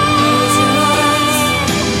flame?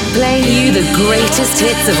 Playing you the greatest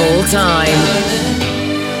hits of all time.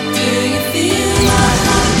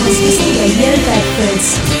 Hospital Radio Bedford.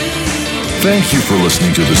 Thank you for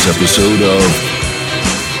listening to this episode of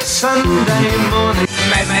Sunday morning.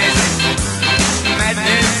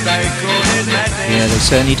 Yeah, they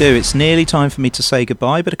certainly do. It's nearly time for me to say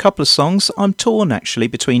goodbye, but a couple of songs. I'm torn, actually,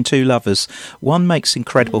 between two lovers. One makes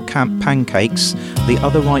incredible camp pancakes, the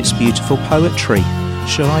other writes beautiful poetry.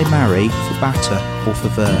 Shall I marry for batter or for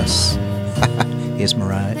verse? Here's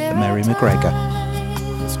Mary McGregor.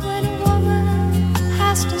 When a woman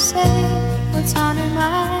has to say what's on her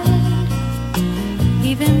mind,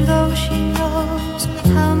 even though she knows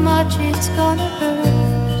how much it's gonna hurt.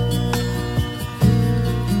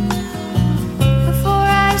 Before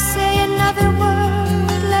I say another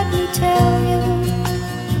word, let me tell you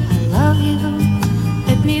I love you.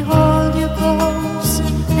 Let me hold you close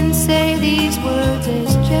and say these words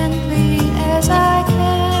as gently as I can.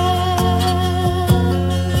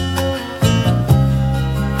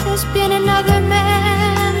 There's been another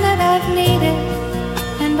man that I've needed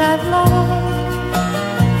and I've loved,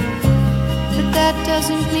 but that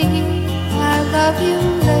doesn't mean I love you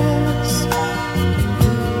less.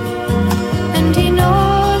 And he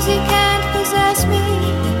knows he can't possess me,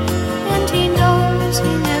 and he knows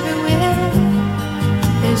he never will.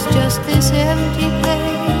 There's just this empty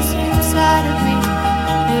place inside of me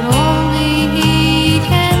that only he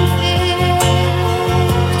can fill.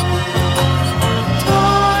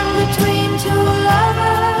 Torn between two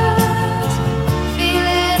lovers,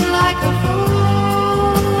 feeling like a fool.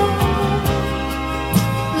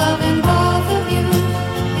 Loving both of you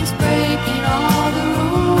is breaking all the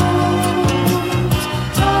rules.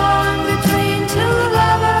 Torn between two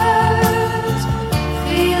lovers,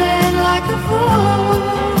 feeling like a fool.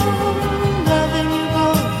 Loving you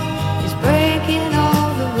both is breaking all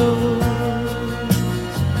the rules.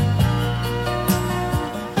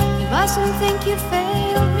 You mustn't think you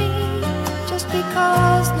failed me just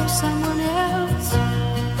because there's someone else.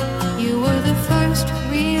 You were the first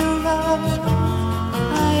real love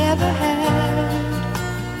I ever had.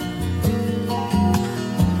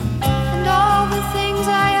 And all the things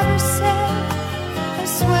I ever said, I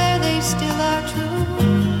swear they still are true.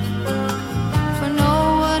 For no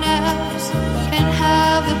one else can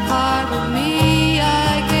have the part of me I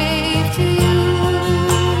gave to you.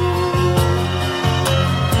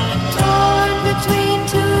 Torn between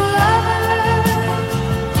two lovers,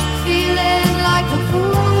 feeling like a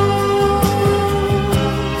fool.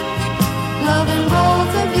 Loving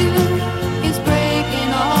both of you is breaking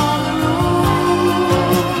all the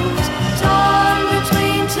rules. Torn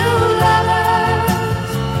between two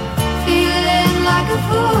lovers, feeling like a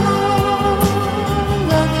fool.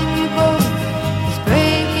 Loving you both is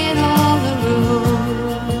breaking all the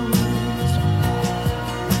rules.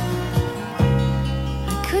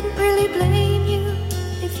 I couldn't really blame you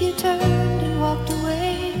if you turned and walked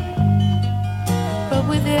away, but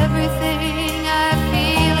with everything I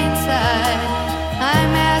feel inside,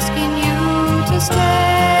 I'm asking you to stay.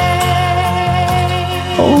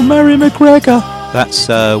 Oh, Mary McGregor. That's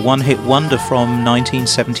a one-hit wonder from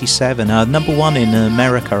 1977. Number one in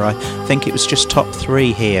America. I think it was just top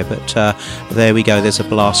 3 here, but there we go. There's a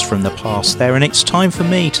blast from the past there, and it's time for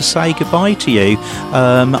me to say goodbye to you.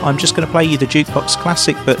 I'm just going to play you the Jukebox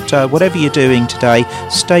Classic, but whatever you're doing today,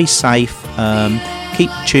 stay safe.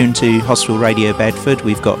 Keep tuned to Hospital Radio Bedford.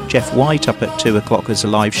 We've got Jeff White up at 2 o'clock as a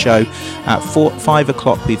live show. At 5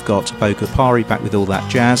 o'clock we've got Poker Pari back with all that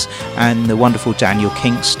jazz, and the wonderful Daniel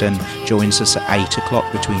Kingston joins us at 8 o'clock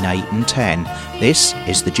between 8 and 10. This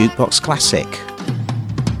is the Jukebox Classic.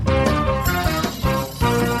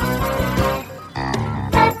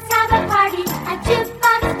 Let's have a party, a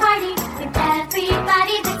jukebox party, with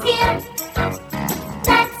everybody that's here.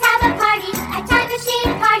 Let's have a party, a time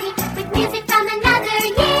machine party, with music from another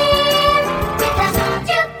year. With a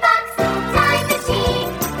jukebox time machine,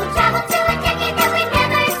 we'll travel to a decade that we've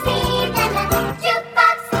never seen. And the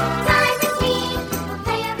jukebox time machine will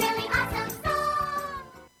play a really awesome song.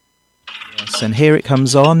 Yes, and here it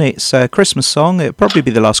comes on. It's a Christmas song. It'll probably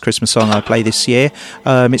be the last Christmas song I play this year.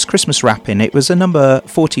 It's Christmas Rapping. It was a number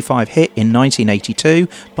 45 hit in 1982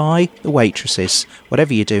 by The Waitresses.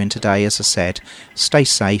 Whatever you're doing today, as I said, stay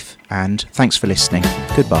safe and thanks for listening.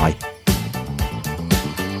 Goodbye.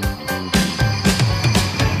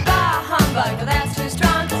 Bah humbug, that's too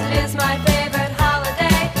strong, 'cause it is my favorite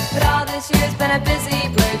holiday. The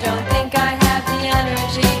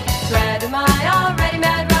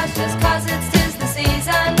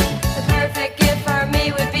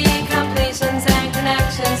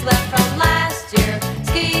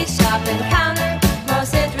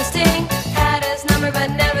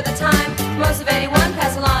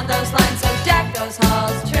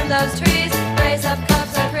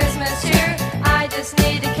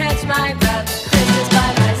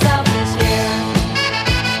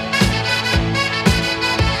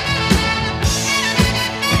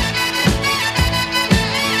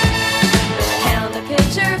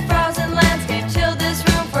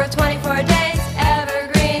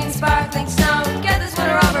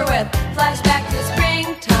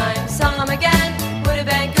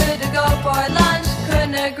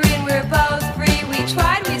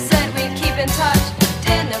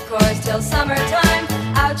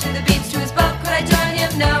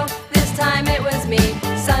no, this time it was me.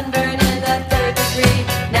 Sunburn in the 3rd degree.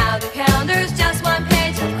 Now the calendar's just one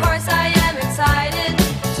page. Of course I am excited.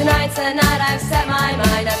 Tonight's the night I've set my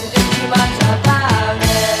mind not to do too much about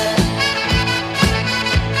it.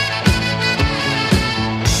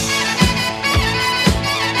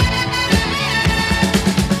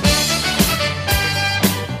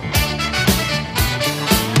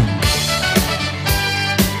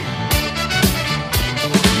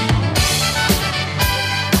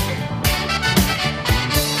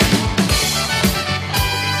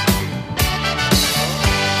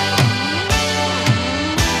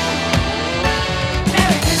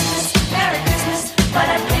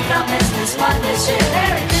 This year.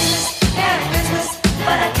 Merry Christmas,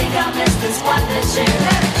 but I think I'll miss this one this year.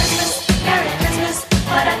 Merry Christmas,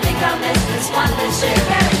 but I think I'll miss this one this year.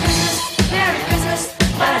 Merry Christmas,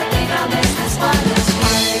 but I think I'll miss this one this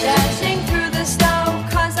year. Dashing through the snow,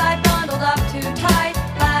 'cause I bundled up too tight.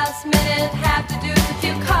 Last minute, have to do a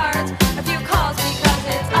few cards, a few calls because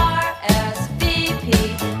it's RSVP.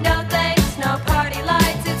 No thanks, no party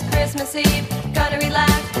lights, it's Christmas Eve. Gonna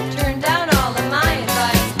relax, turn down all of my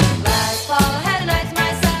invites.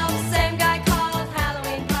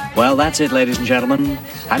 Well, that's it, ladies and gentlemen.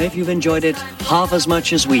 And if you've enjoyed it half as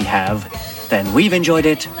much as we have, then we've enjoyed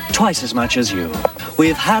it twice as much as you.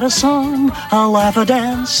 We've had a song, a laugh, a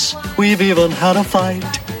dance. We've even had a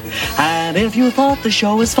fight. And if you thought the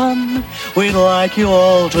show was fun, we'd like you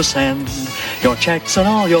all to send your checks and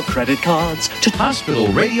all your credit cards to Hospital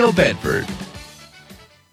Radio Bedford,